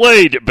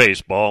played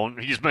baseball,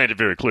 and he's made it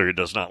very clear he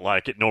does not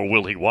like it, nor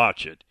will he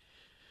watch it,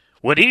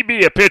 would he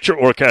be a pitcher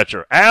or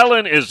catcher?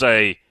 Allen is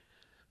a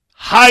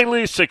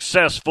highly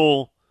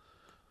successful,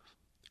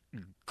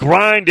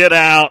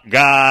 grind-it-out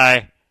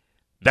guy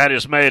that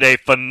has made a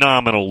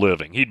phenomenal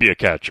living. He'd be a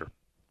catcher.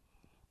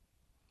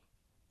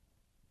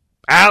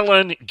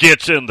 Allen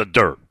gets in the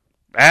dirt.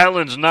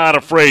 Allen's not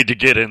afraid to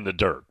get in the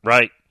dirt,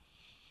 right?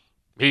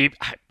 He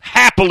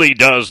happily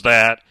does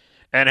that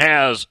and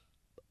has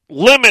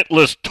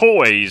limitless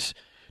toys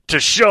to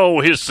show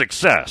his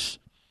success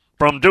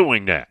from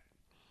doing that.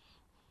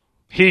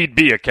 He'd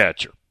be a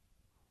catcher.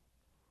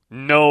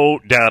 No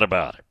doubt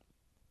about it.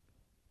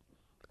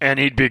 And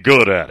he'd be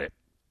good at it.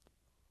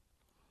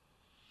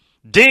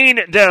 Dean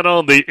down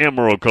on the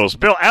Emerald Coast.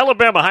 Bill,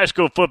 Alabama high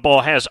school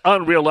football has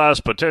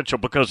unrealized potential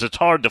because it's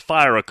hard to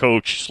fire a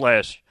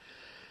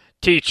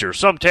coach/teacher.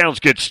 Some towns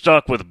get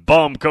stuck with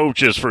bum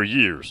coaches for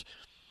years.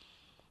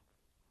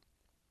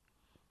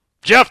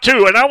 Jeff,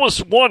 too, and I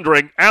was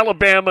wondering,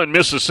 Alabama and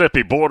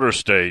Mississippi border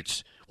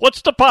states,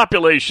 what's the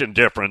population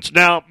difference?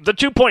 Now, the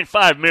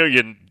 2.5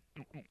 million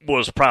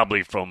was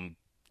probably from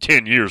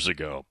 10 years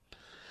ago.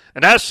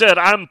 And I said,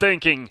 I'm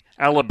thinking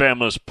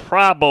Alabama's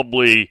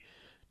probably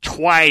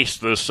twice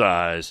the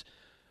size.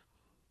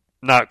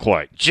 Not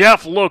quite.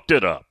 Jeff looked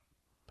it up.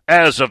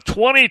 As of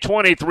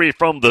 2023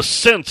 from the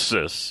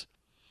census,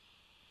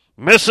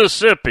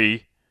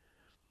 Mississippi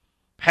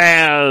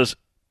has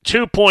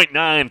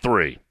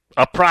 2.93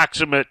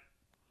 approximate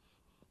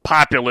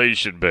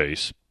population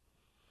base.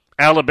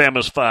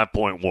 Alabama's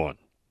 5.1.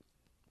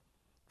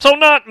 So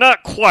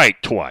not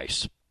quite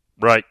twice,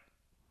 right?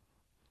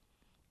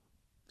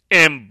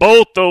 In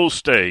both those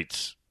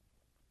states,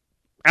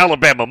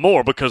 Alabama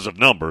more because of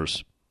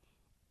numbers,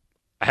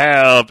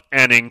 have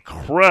an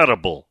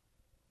incredible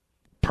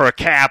per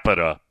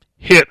capita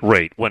hit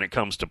rate when it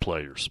comes to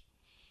players.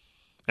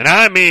 And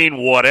I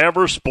mean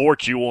whatever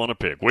sport you want to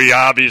pick. We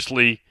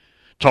obviously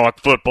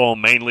talk football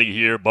mainly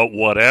here, but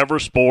whatever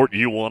sport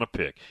you want to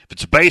pick. If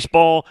it's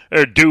baseball,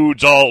 there are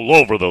dudes all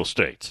over those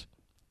states.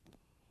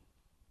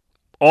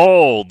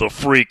 All the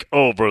freak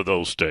over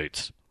those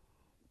states.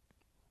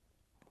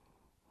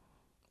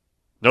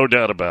 No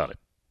doubt about it.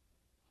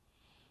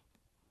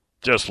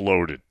 Just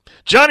loaded.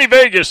 Johnny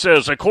Vegas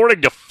says,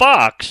 according to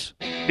Fox,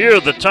 here are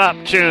the top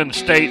 10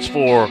 states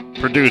for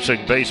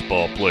producing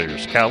baseball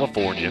players.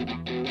 California,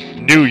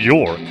 New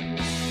York,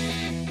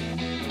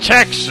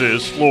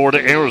 Texas, Florida,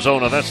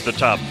 Arizona. That's the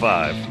top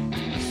 5.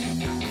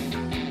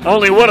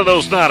 Only one of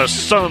those not a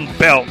Sun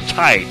Belt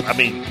type. I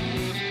mean,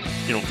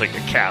 you don't think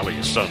of Cali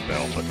is Sun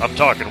Belt, but I'm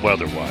talking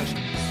weather-wise.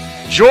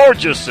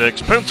 Georgia,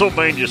 6,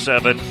 Pennsylvania,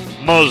 7,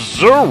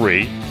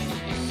 Missouri,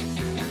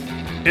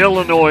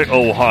 Illinois,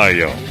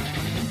 Ohio.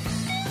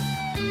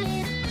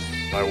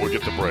 All right, we'll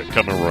get the break.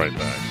 Coming right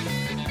back.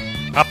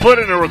 I put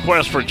in a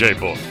request for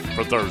J-Book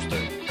for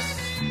Thursday.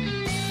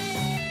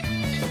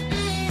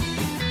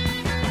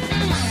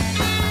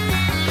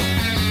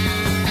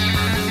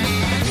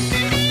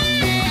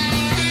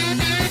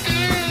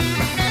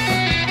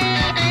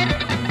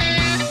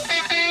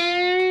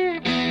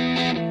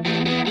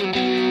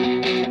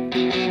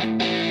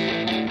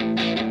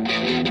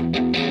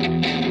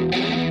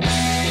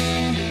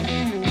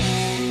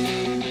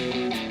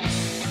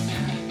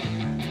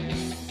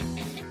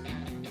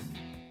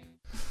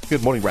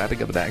 Good morning.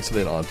 Wrapping up an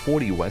accident on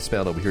 40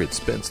 westbound over here at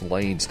Spence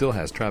Lane. Still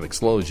has traffic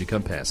slow as you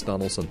come past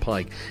Donaldson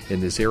Pike in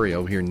this area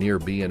over here near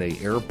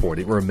BNA Airport.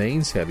 It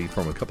remains heavy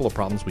from a couple of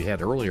problems we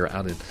had earlier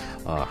out at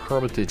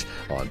Hermitage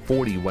on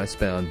 40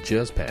 westbound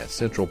just past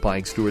Central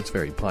Pike, Stewart's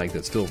Ferry Pike.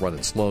 That's still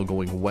running slow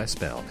going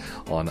westbound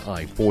on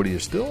I-40.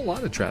 There's still a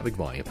lot of traffic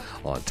volume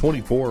on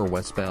 24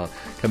 westbound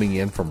coming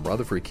in from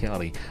Rutherford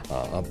County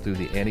up through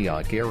the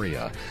Antioch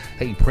area.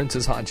 Hey,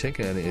 Prince's Hot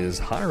Chicken is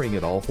hiring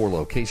at all 4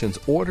 locations.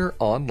 Order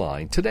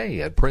online today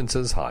at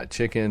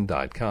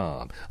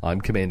princeshotchicken.com.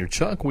 I'm Commander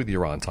Chuck with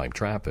your on-time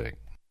traffic.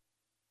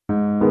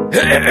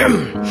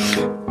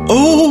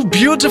 Oh,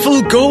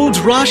 beautiful Gold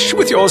Rush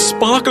with your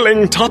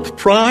sparkling top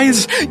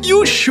prize.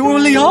 You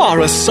surely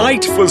are a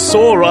sight for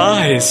sore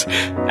eyes.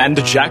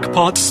 And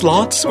jackpot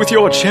slots with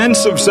your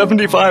chance of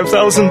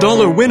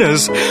 $75,000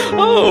 winners.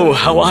 Oh,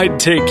 how I'd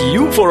take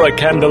you for a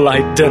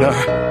candlelight dinner.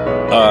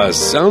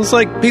 Sounds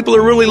like people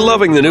are really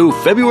loving the new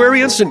February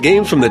Instant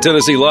Games from the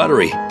Tennessee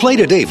Lottery. Play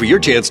today for your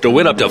chance to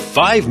win up to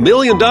 $5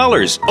 million,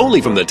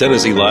 only from the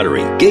Tennessee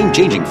Lottery.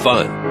 Game-changing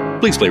fun.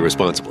 Please play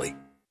responsibly.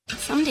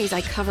 Some days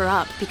I cover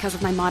up because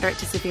of my moderate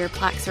to severe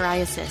plaque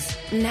psoriasis.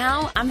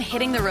 Now I'm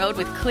hitting the road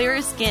with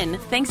clearer skin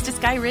thanks to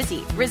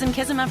Skyrizi,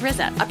 Risankizumab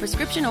Rizza, a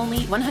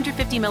prescription-only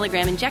 150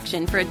 milligram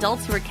injection for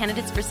adults who are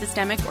candidates for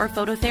systemic or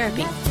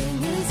phototherapy.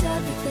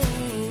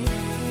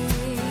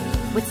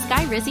 With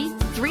Skyrizi,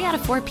 3 out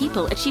of 4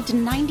 people achieved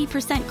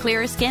 90%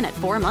 clearer skin at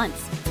 4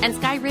 months. And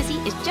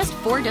Skyrizi is just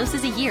 4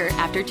 doses a year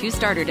after 2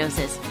 starter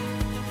doses.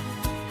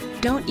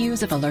 Don't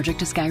use if allergic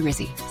to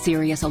Skyrizi.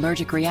 Serious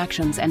allergic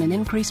reactions and an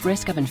increased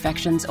risk of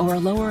infections or a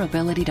lower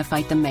ability to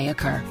fight them may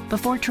occur.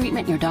 Before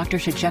treatment, your doctor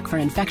should check for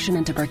infection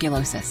and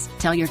tuberculosis.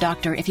 Tell your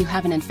doctor if you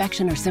have an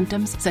infection or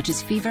symptoms such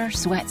as fever,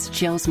 sweats,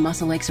 chills,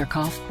 muscle aches, or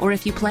cough, or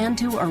if you plan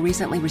to or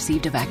recently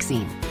received a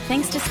vaccine.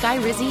 Thanks to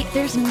Skyrizi,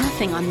 there's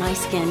nothing on my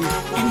skin,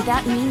 and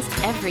that means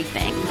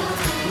everything.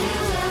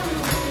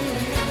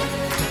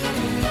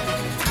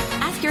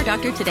 Your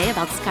doctor today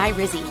about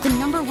Skyrizi, the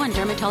 #1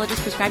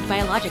 dermatologist prescribed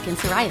biologic in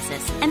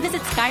psoriasis, and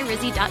visit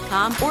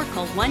skyrizi.com or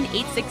call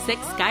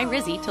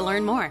 1-866-SKYRIZI to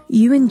learn more.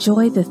 You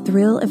enjoy the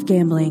thrill of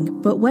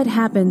gambling, but what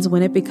happens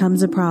when it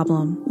becomes a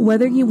problem?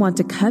 Whether you want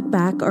to cut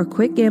back or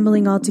quit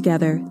gambling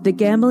altogether, the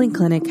Gambling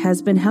Clinic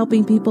has been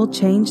helping people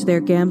change their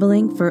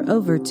gambling for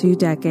over 2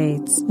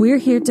 decades. We're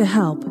here to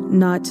help,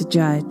 not to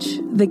judge.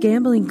 The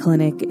Gambling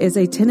Clinic is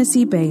a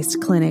Tennessee-based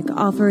clinic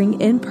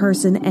offering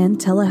in-person and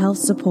telehealth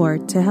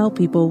support to help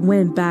people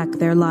win back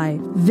their life.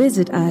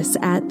 Visit us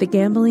at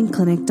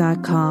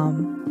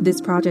thegamblingclinic.com.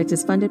 This project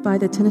is funded by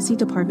the Tennessee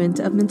Department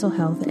of Mental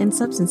Health and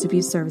Substance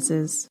Abuse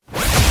Services.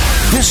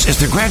 This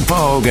is the Greg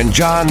Vogue and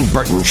John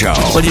Burton Show.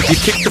 But if you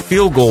kick the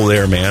field goal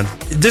there, man,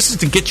 this is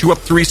to get you up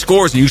 3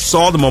 scores, and you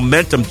saw the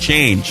momentum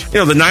change. You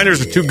know, the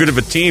Niners are too good of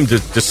a team to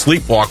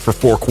sleepwalk for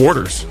 4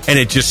 quarters, and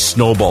it just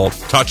snowballed.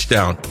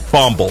 Touchdown,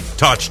 fumble,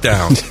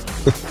 touchdown.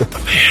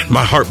 Man,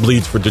 my heart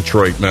bleeds for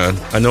Detroit, man.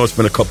 I know it's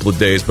been a couple of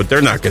days, but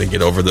they're not going to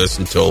get over this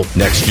until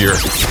next year.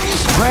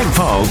 Greg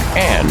Vogue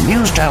and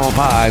News Channel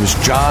 5's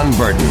John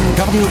Burton,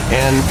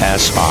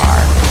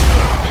 WNSR,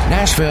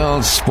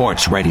 Nashville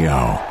Sports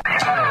Radio.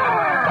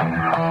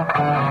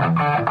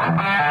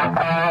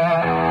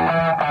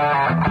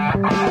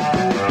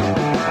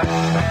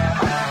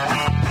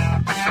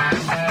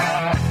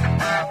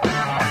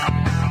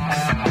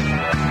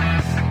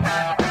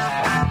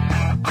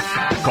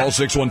 Call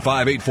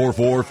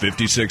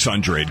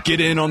 615-844-5600.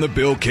 Get in on the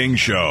Bill King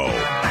Show.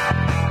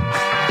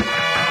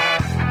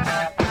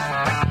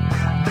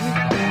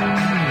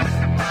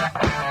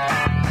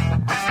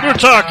 You're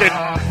talking.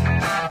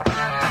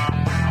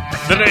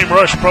 The name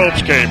Rush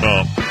Probst came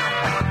up.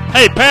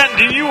 Hey,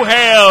 Patton,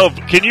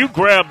 can you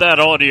grab that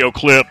audio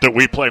clip that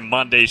we play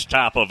Monday's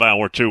top of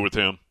hour 2 with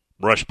him,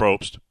 Rush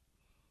Probst?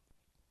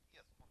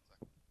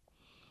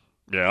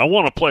 Yeah, I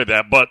want to play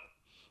that, but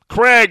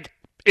Craig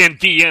in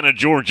Vienna,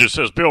 Georgia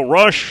says Bill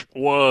Rush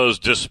was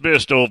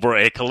dismissed over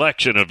a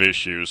collection of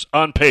issues,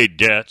 unpaid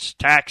debts,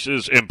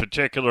 taxes in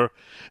particular,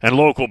 and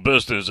local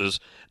businesses,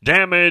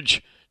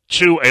 damage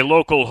to a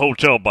local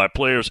hotel by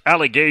players,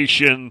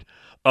 allegation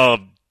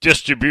of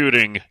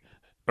distributing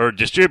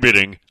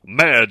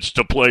meds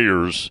to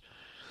players.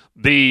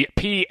 The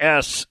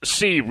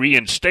PSC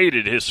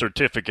reinstated his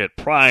certificate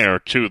prior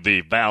to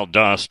the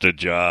Valdosta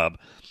job.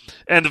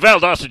 And the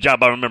Valdosta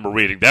job, I remember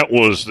reading, that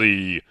was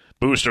the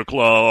Booster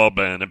Club,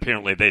 and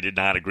apparently they did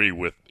not agree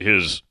with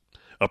his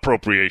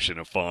appropriation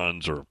of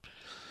funds or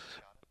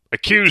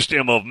accused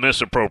him of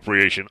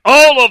misappropriation.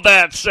 All of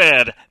that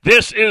said,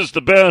 this is the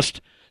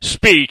best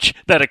speech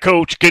that a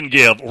coach can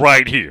give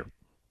right here.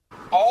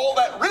 All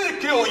that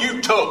ridicule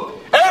you took,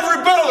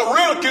 every bit of the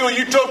ridicule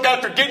you took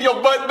after getting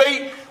your butt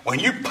beat, when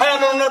you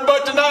pound on their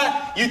butt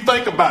tonight, you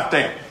think about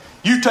that.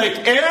 You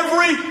take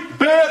every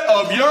bit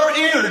of your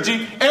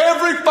energy,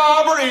 every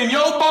fiber in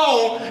your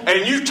bone,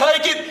 and you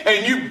take it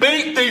and you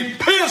beat the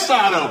piss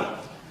out of them.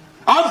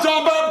 I'm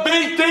talking about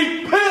beat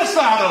the piss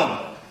out of them.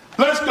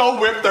 Let's go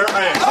whip their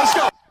ass. Let's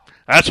go.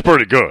 That's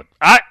pretty good.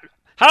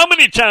 How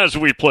many times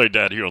have we played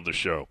that here on the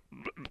show?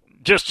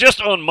 Just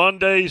on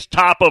Mondays,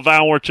 top of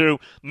hour 2,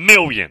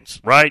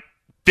 millions, right?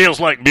 Feels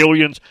like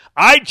millions.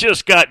 I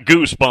just got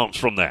goosebumps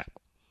from that.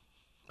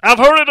 I've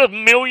heard it a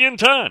million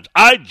times.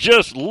 I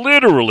just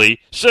literally,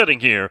 sitting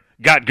here,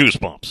 got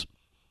goosebumps.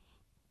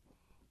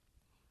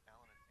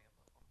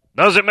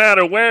 Doesn't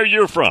matter where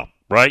you're from,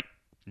 right?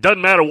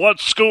 Doesn't matter what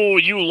school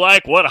you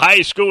like, what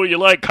high school you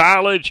like,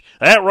 college.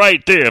 That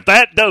right there, if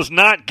that does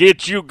not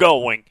get you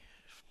going,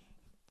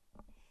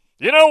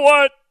 you know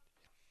what?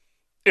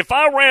 If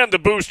I ran the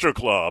Booster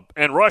Club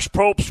and Rush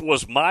Probst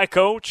was my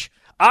coach,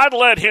 I'd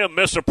let him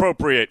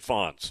misappropriate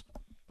funds.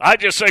 I'd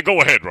just say, go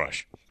ahead,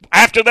 Rush.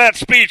 After that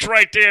speech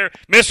right there,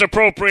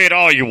 misappropriate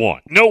all you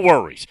want. No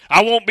worries.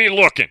 I won't be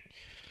looking.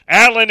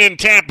 Alan in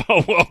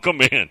Tampa,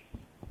 welcome in.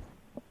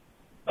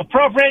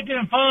 Appropriate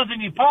them funds in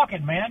your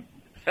pocket, man.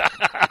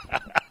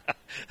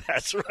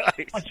 That's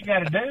right. What you got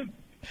to do.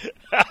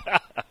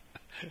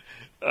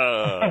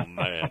 Oh,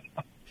 man.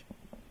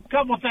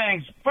 couple of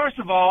things. First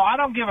of all, I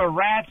don't give a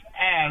rat's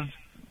ass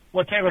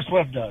what Taylor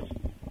Swift does.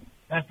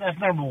 That's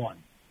number one.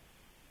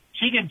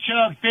 She can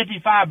chug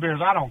 55 beers.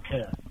 I don't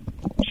care.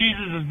 She's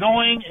as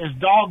annoying as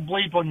dog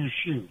bleep on your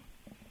shoe.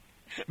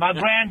 My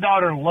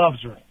granddaughter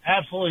loves her.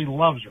 Absolutely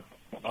loves her.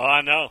 Oh,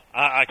 I know.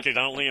 I can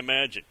only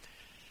imagine.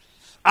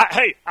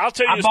 Hey, I'll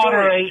tell you a bought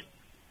story. Her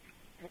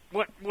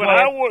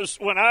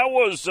when I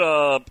was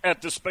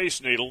at the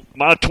Space Needle,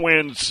 my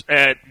twins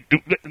at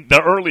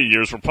the early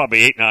years were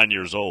probably 8, 9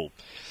 years old.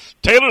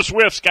 Taylor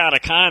Swift's got a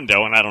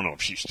condo, and I don't know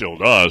if she still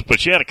does, but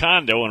she had a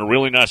condo in a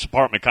really nice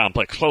apartment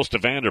complex close to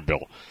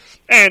Vanderbilt.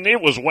 And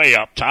it was way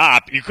up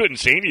top. You couldn't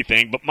see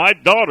anything. But my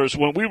daughters,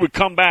 when we would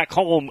come back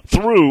home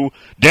through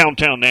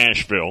downtown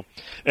Nashville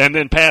and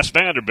then past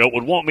Vanderbilt,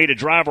 would want me to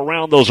drive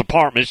around those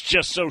apartments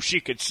just so she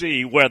could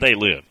see where they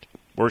lived,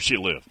 where she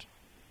lived.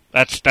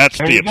 That's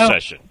the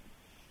obsession.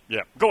 Go.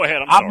 Yeah, go ahead.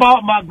 I'm sorry. I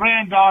bought my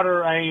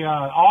granddaughter a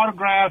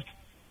autographed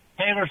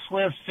Taylor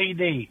Swift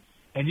CD,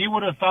 and you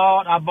would have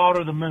thought I bought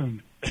her the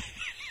moon.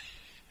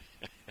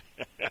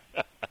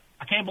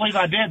 I can't believe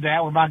I did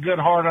that with my good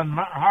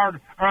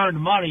hard-earned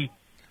money.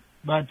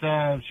 But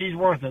she's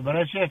worth it. But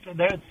it's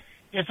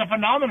a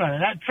phenomenon.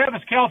 And that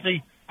Travis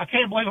Kelce, I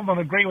can't believe I'm going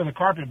to agree with a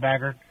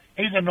carpetbagger.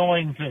 He's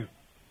annoying, too.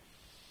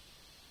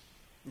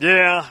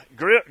 Yeah.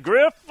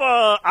 Griff,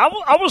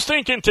 I was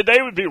thinking today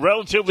would be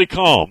relatively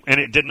calm, and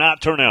it did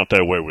not turn out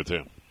that way with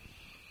him.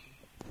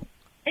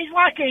 He's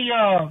like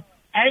a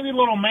angry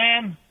little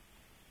man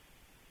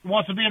who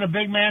wants to be in a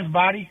big man's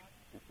body.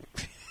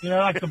 You know,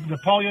 like the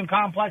Napoleon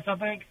complex, I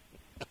think.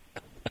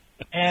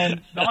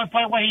 And the only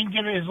way he can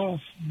get his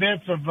little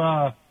bits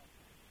of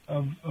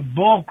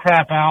bull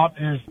crap out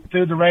is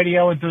through the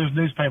radio and through his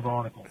newspaper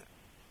article.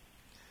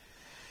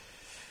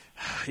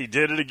 He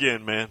did it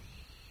again, man.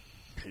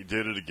 He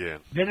did it again.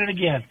 Did it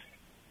again.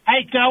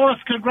 Hey, I want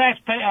to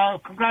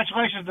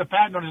congratulations to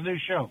Patton on his new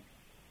show.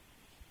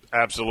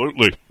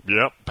 Absolutely.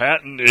 Yep.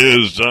 Patton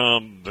is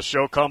the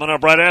show coming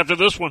up right after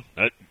this one.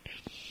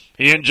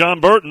 He and John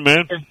Burton,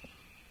 man.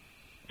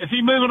 Is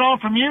he moving on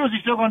from you, or is he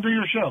still going to do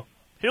your show?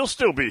 He'll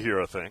still be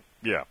here, I think.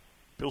 Yeah,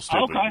 he'll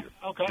still be here.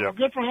 Okay. Yep. Well,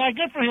 good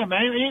for him,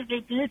 man.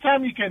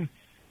 Anytime you can,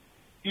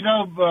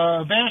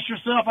 advance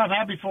yourself, I'm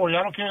happy for you.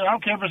 I don't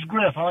care if it's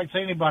Griff. I like to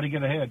see anybody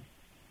get ahead.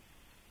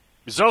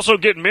 He's also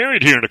getting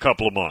married here in a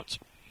couple of months.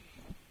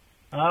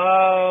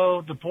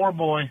 Oh, the poor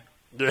boy.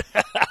 I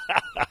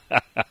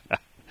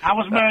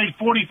was married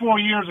 44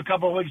 years a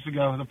couple of weeks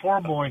ago. The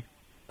poor boy.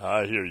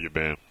 I hear you,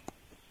 man.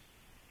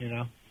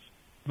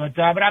 But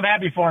I'm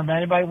happy for him, man.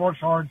 Anybody works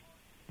hard,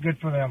 good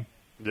for them.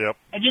 Yep.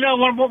 And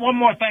one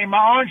more thing.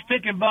 My orange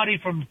picking buddy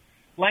from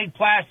Lake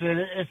Placid,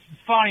 it's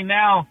funny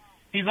now,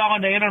 he's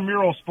on to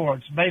intramural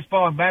sports,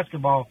 baseball and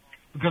basketball,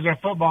 because their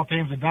football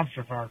team's a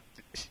dumpster fire.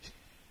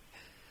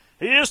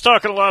 He is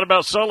talking a lot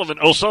about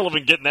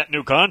O'Sullivan getting that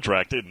new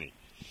contract, isn't he?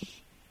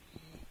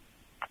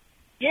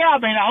 Yeah, I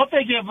mean, I hope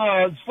they give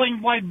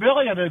Sling Blade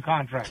Billy a new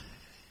contract.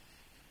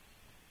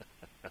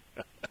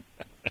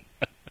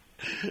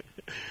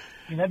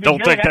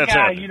 Don't think that's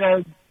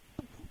happening.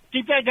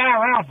 Keep that guy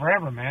around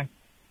forever, man.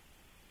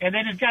 And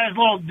then he's got his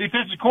little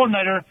defensive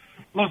coordinator,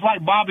 looks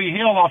like Bobby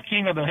Hill off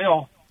King of the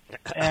Hill.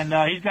 And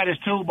he's got his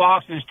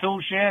toolbox and his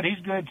tool shed. He's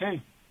good, too.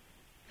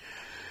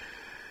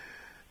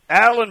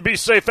 Alan, be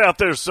safe out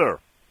there, sir.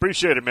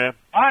 Appreciate it, man.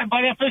 All right,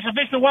 buddy. I'm fixing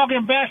to walk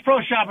in Bass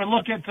Pro Shop and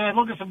look at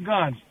some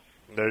guns.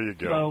 There you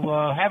go.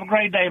 So have a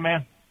great day,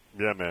 man.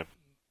 Yeah, man.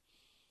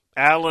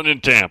 Alan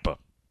in Tampa.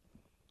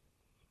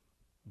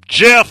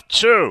 Jeff,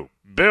 2.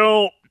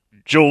 Bill,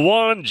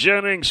 Jawan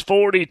Jennings'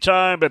 40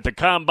 time at the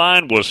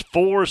Combine was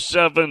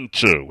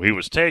 4.72. He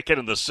was taken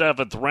in the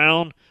 7th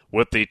round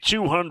with the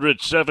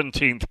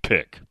 217th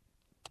pick.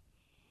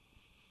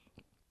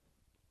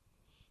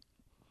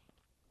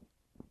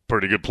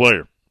 Pretty good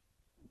player.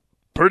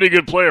 Pretty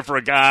good player for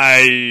a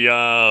guy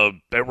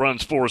that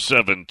runs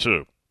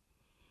 4.72.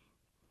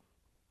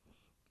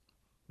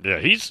 Yeah,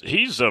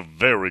 he's a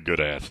very good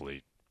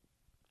athlete.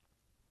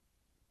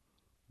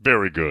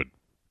 Very good.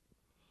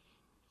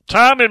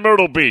 Tom in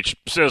Myrtle Beach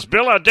says,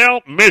 Bill, I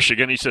doubt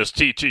Michigan, he says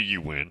TTU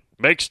win,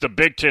 makes the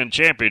Big Ten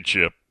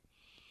championship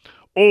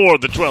or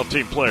the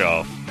 12-team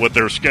playoff with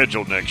their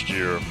schedule next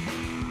year.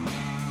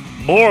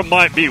 More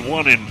might be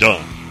one and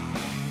done.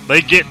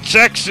 They get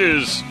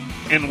Texas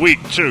in week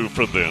 2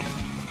 for them.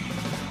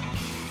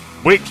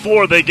 Week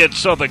 4, they get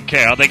Southern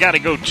Cal. They got to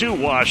go to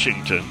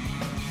Washington.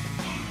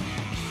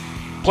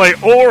 Play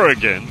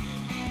Oregon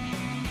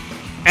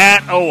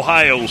at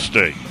Ohio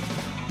State.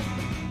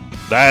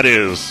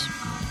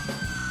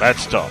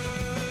 That's tough.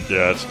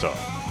 Yeah, that's tough.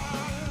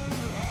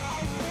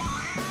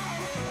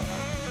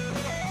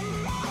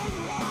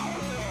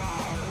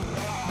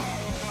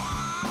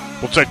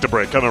 We'll take the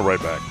break. Coming right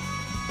back.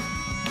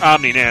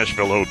 Omni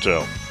Nashville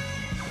Hotel.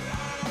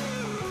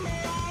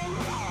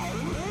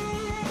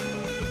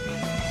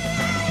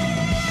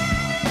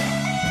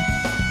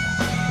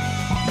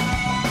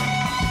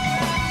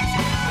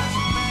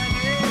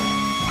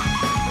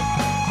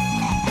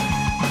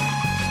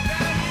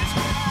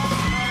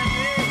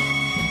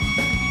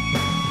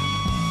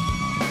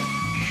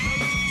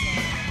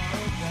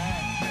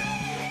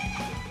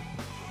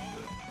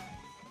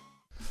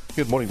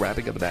 Good morning.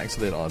 Wrapping up an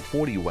accident on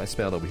 40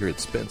 westbound over here at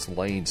Spence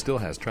Lane. Still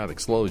has traffic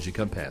slow as you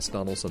come past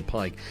Donaldson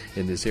Pike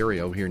in this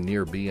area over here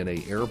near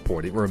B&A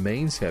Airport. It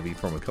remains heavy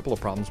from a couple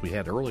of problems we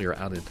had earlier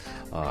out at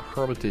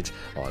Hermitage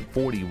on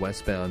 40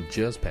 westbound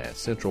just past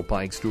Central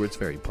Pike, Stewart's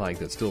Ferry Pike.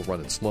 That's still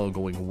running slow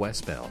going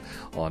westbound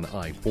on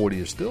I-40.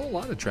 There's still a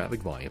lot of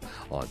traffic volume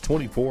on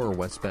 24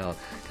 westbound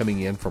coming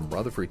in from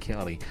Rutherford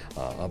County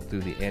up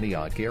through the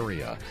Antioch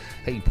area.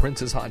 Hey,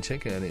 Prince's Hot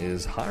Chicken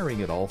is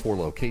hiring at all 4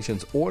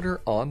 locations. Order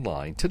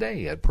online today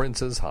at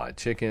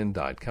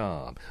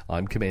princeshotchicken.com.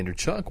 I'm Commander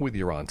Chuck with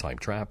your on-time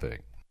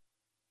traffic.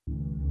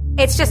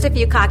 It's just a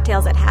few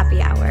cocktails at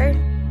happy hour.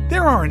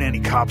 There aren't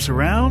any cops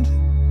around.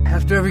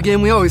 After every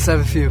game, we always have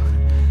a few.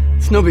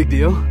 It's no big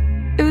deal.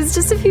 It was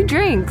just a few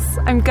drinks.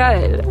 I'm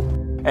good.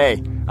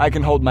 Hey, I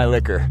can hold my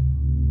liquor.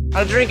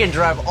 I drink and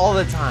drive all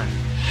the time.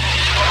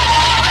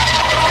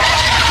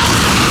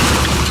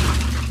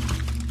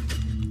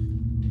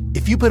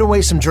 If you put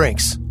away some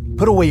drinks,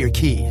 put away your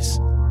keys.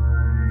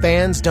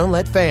 Fans don't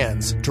let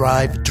fans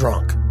drive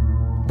drunk.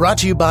 Brought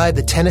to you by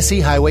the Tennessee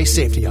Highway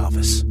Safety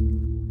Office.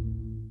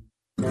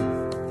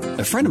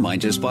 A friend of mine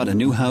just bought a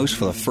new house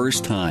for the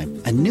first time.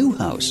 A new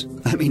house.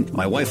 I mean,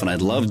 my wife and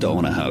I'd love to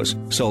own a house.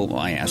 So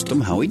I asked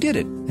him how he did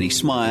it. And he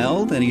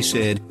smiled and he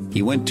said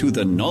he went to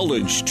the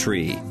knowledge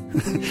tree.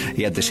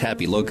 He had this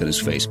happy look on his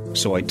face.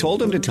 So I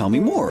told him to tell me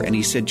more. And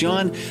he said,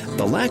 John,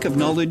 the lack of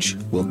knowledge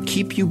will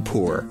keep you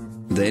poor.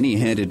 Then he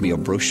handed me a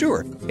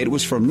brochure. It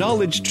was from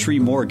Knowledge Tree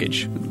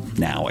Mortgage.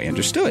 Now I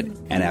understood.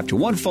 And after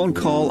one phone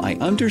call, I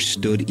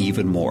understood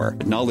even more.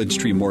 Knowledge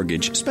Tree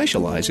Mortgage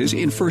specializes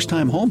in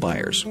first-time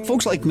homebuyers.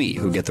 Folks like me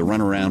who get the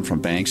runaround from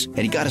banks, and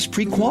he got us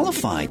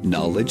pre-qualified.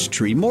 Knowledge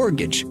Tree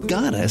Mortgage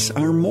got us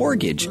our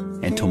mortgage.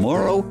 And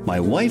tomorrow, my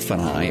wife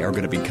and I are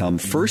going to become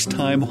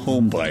first-time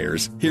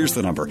homebuyers. Here's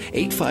the number,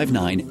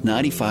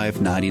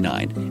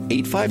 859-9599.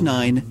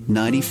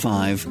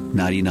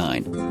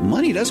 859-9599.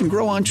 Money doesn't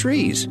grow on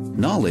trees.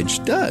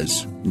 Knowledge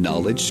does.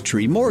 Knowledge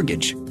Tree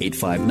Mortgage.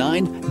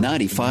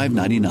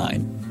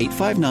 859-9599.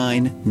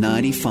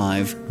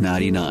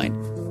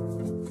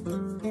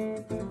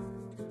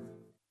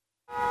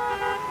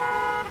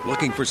 859-9599.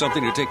 Looking for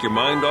something to take your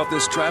mind off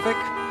this traffic?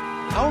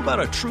 How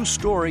about a true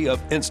story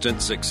of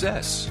instant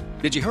success?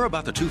 Did you hear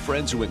about the 2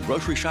 friends who went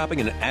grocery shopping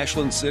in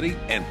Ashland City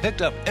and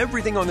picked up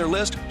everything on their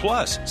list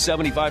plus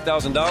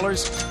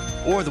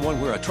 $75,000? Or the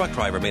one where a truck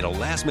driver made a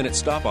last-minute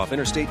stop off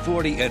Interstate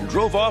 40 and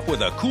drove off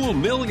with a cool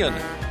 $1 million?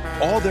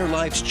 All their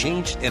lives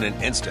changed in an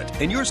instant,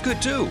 and yours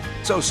could too.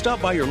 So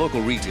stop by your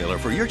local retailer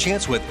for your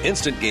chance with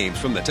instant games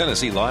from the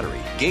Tennessee Lottery.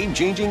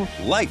 Game-changing,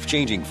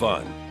 life-changing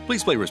fun.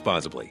 Please play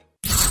responsibly.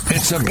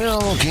 It's a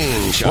Bill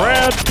King Show.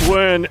 Brad,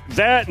 when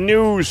that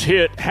news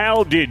hit,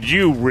 how did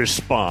you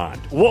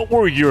respond? What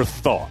were your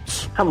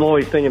thoughts? I'm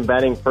always thinking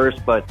batting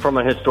first, but from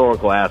a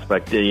historical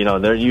aspect,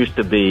 there used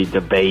to be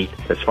debate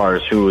as far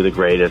as who the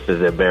greatest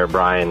is. It Bear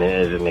Bryant?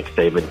 Is it Nick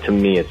Saban? To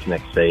me, it's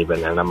Nick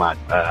Saban, and I'm not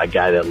a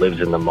guy that lives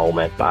in the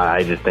moment.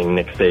 I just think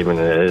Nick Saban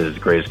is the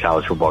greatest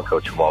college football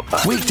coach of all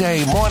time.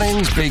 Weekday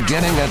mornings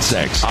beginning at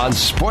 6 on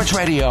Sports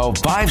Radio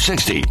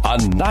 560 on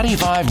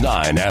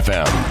 95.9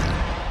 FM.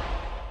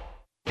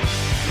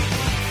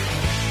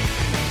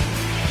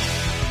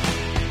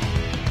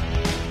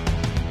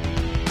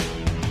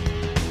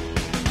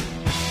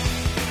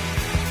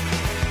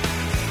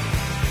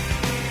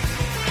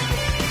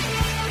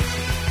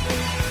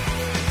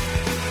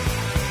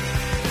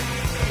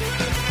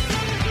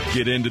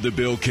 Get into the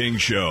Bill King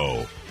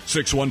Show.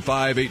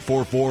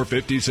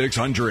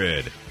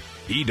 615-844-5600.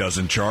 He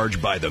doesn't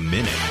charge by the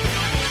minute.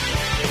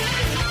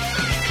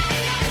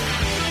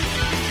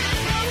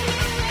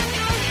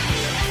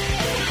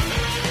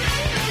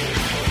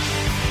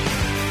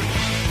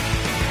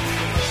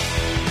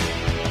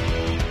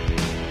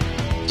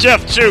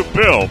 Jeff to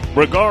Bill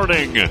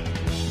regarding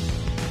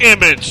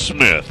Emmitt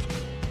Smith.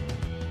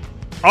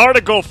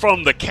 Article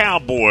from the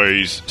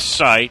Cowboys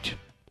site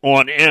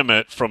on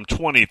Emmitt from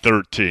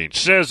 2013.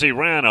 Says he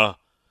ran a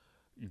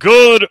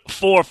good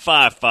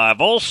 4.55.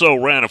 Also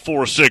ran a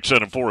 4.6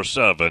 and a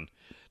 4.7.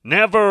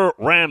 Never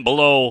ran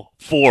below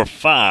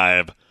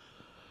 4.5.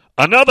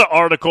 Another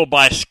article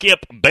by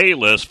Skip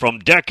Bayless from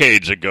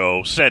decades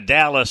ago said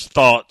Dallas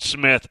thought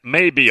Smith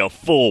may be a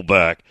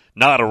fullback,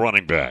 not a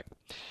running back.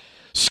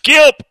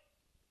 Skip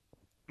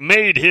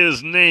made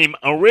his name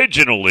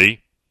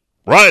originally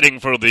writing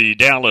for the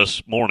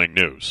Dallas Morning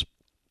News.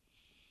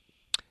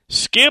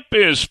 Skip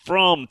is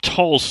from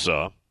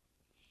Tulsa,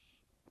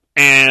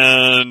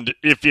 and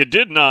if you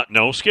did not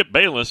know, Skip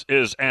Bayless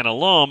is an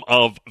alum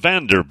of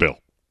Vanderbilt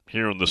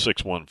here in the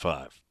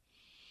 615.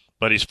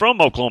 But he's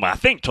from Oklahoma, I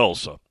think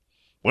Tulsa,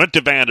 went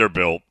to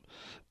Vanderbilt,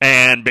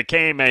 and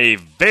became a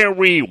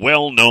very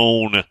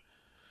well-known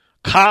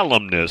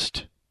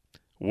columnist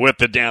with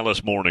the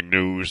Dallas Morning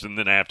News, and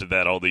then after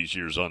that, all these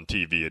years on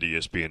TV at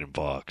ESPN and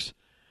Fox.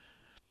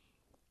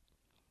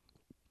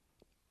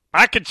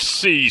 I could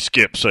see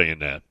Skip saying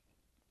that.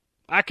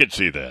 I could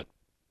see that.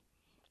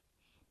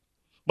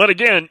 But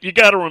again, you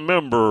got to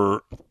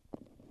remember,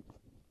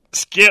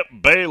 Skip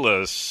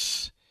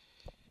Bayless,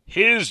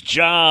 His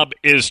job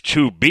is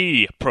to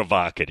be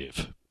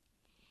provocative.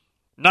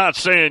 Not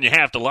saying you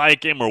have to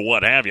like him or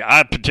what have you.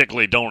 I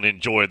particularly don't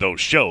enjoy those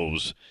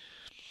shows.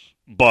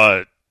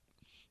 But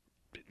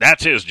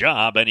that's his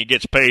job, and he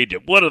gets paid.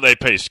 What do they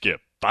pay Skip?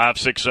 $5,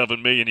 $6,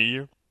 $7 million a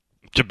year?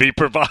 To be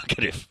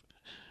provocative.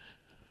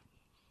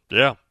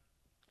 Yeah.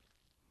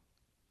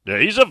 Yeah,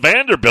 he's a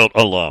Vanderbilt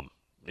alum.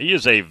 He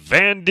is a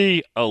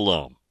Vandy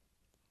alum.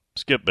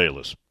 Skip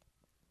Bayless.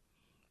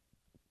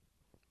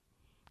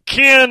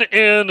 Ken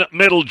in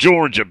Middle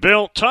Georgia.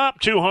 Bill, top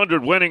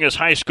 200 winningest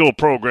high school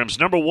programs.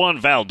 Number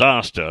 1,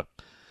 Valdosta.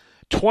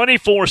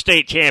 24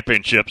 state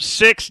championships,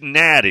 6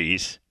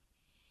 natties.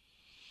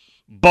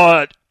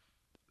 But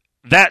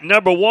that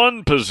number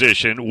 1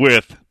 position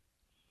with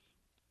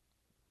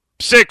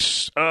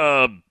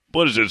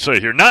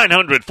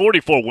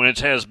 944 wins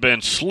has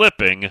been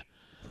slipping.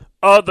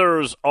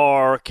 Others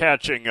are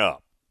catching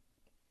up.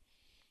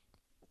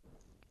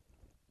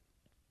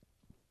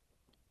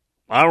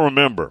 I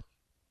remember.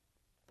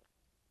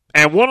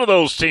 And one of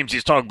those teams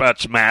he's talking about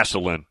is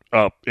Massillon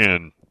up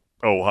in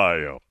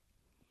Ohio,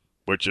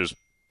 which is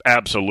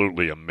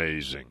absolutely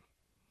amazing.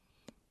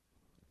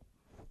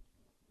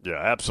 Yeah,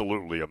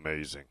 absolutely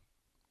amazing.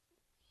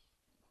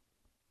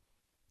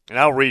 And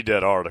I'll read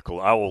that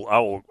article. I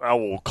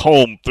will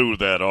comb through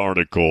that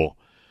article.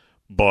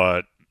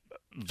 But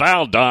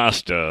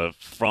Valdosta,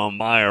 from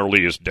my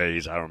earliest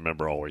days, I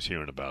remember always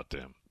hearing about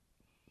them.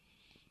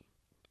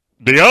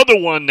 The other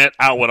one that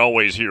I would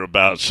always hear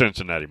about is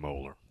Cincinnati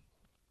Moeller.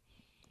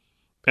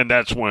 And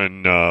that's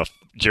when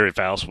Jerry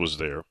Faust was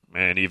there,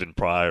 and even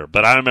prior.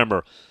 But I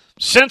remember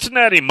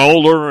Cincinnati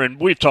Moeller, and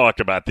we've talked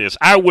about this.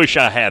 I wish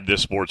I had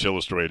this Sports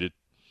Illustrated.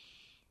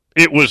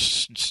 It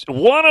was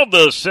one of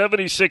the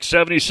 76,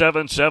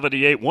 77,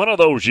 78, one of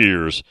those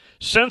years,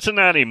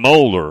 Cincinnati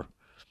Moeller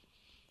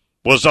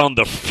was on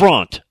the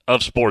front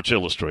of Sports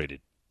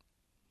Illustrated.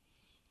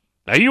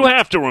 Now, you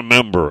have to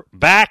remember,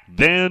 back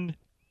then,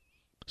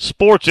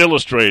 Sports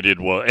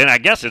Illustrated was, and I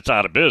guess it's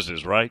out of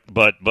business, right?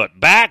 But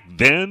back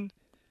then,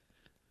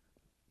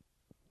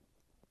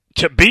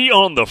 to be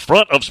on the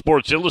front of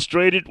Sports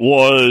Illustrated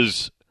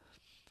was,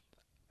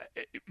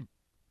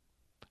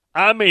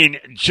 I mean,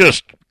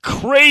 just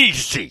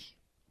crazy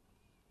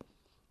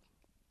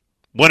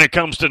when it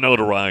comes to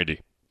notoriety.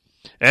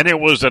 And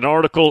it was an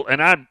article,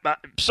 and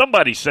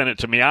somebody sent it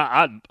to me.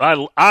 I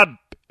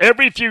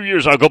every few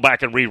years I'll go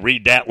back and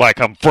reread that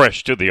like I'm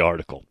fresh to the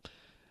article.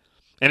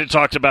 And it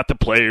talks about the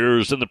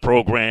players and the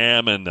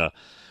program and the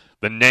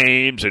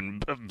names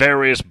and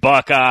various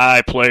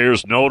Buckeye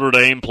players, Notre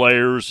Dame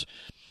players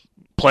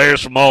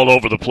from all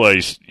over the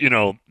place, you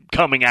know,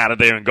 coming out of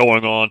there and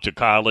going on to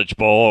college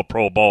ball,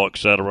 pro ball,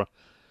 etc.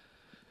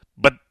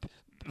 But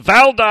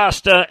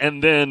Valdosta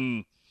and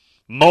then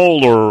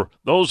Moeller,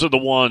 those are the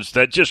ones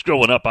that just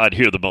growing up I'd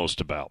hear the most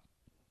about.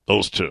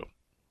 Those two.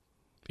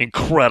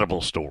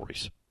 Incredible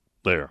stories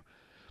there.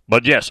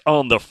 But yes,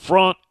 on the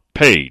front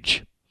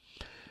page.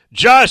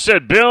 Josh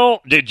said,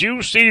 Bill, did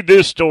you see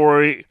this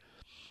story?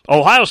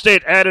 Ohio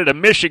State added a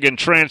Michigan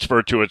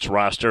transfer to its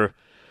roster.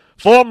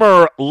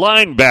 Former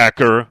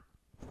linebacker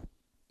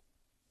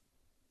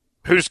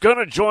who's going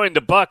to join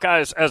the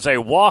Buckeyes as a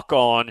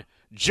walk-on,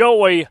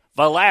 Joey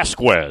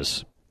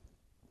Velasquez,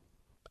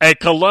 a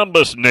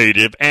Columbus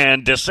native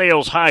and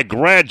DeSales High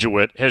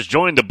graduate, has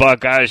joined the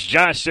Buckeyes.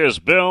 Josh says,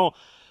 Bill,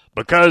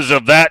 because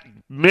of that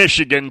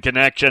Michigan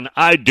connection,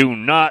 I do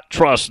not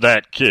trust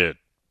that kid.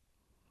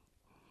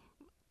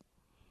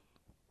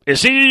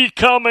 Is he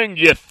coming,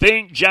 you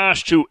think,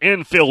 Josh, to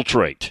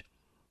infiltrate?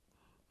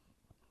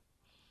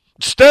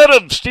 Instead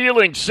of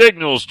stealing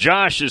signals,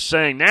 Josh is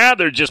saying now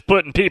they're just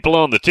putting people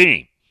on the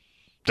team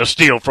to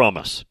steal from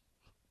us.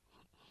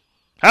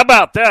 How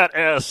about that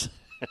as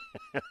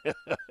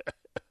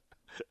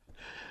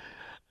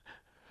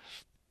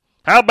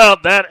how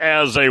about that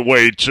as a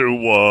way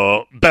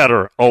to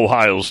better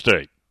Ohio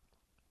State?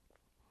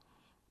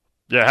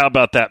 Yeah, how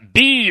about that?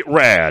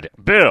 B-Rad,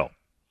 Bill.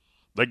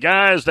 The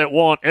guys that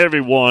want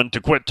everyone to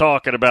quit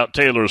talking about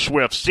Taylor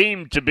Swift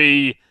seem to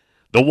be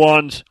the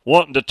ones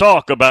wanting to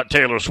talk about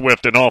Taylor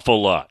Swift an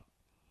awful lot.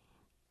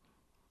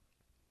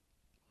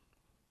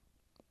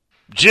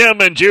 Jim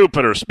and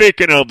Jupiter,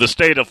 speaking of the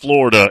state of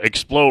Florida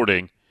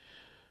exploding,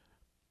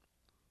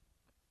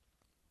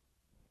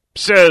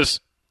 says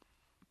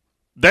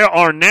there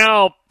are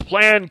now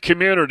planned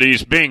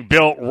communities being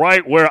built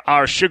right where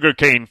our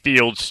sugarcane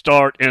fields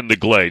start in the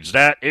Glades.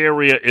 That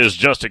area is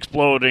just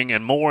exploding,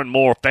 and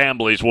more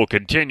families will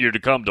continue to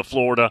come to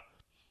Florida.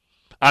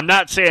 I'm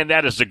not saying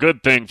that is a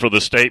good thing for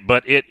the state,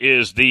 but it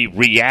is the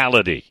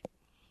reality.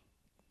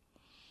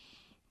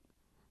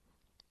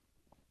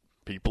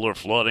 People are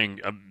flooding.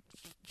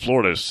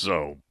 Florida is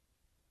so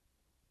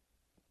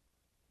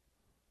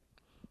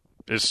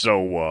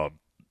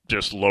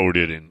just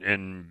loaded,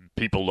 and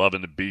people loving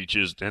the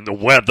beaches and the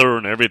weather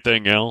and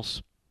everything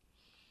else.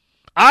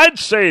 I'd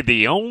say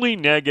the only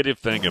negative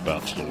thing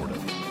about Florida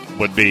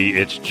would be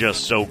it's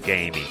just so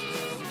gamey.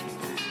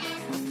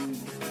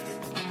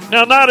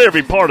 Now, not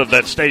every part of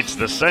that state's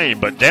the same,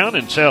 but down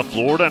in South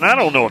Florida, and I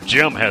don't know if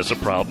Jim has a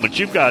problem, but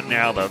you've got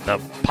now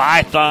the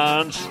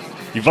pythons.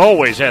 You've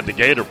always had the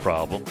gator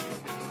problem.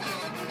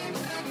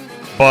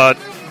 But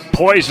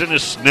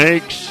poisonous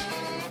snakes,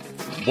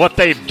 what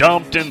they've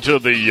dumped into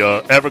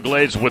the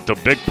Everglades with the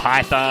big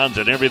pythons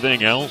and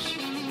everything else.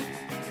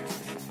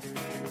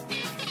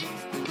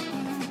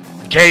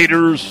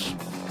 Gators.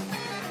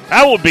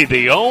 That would be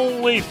the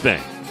only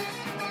thing.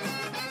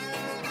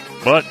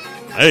 But,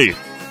 hey,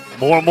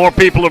 more and more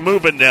people are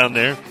moving down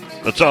there.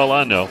 That's all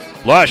I know.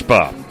 Lash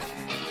Bob.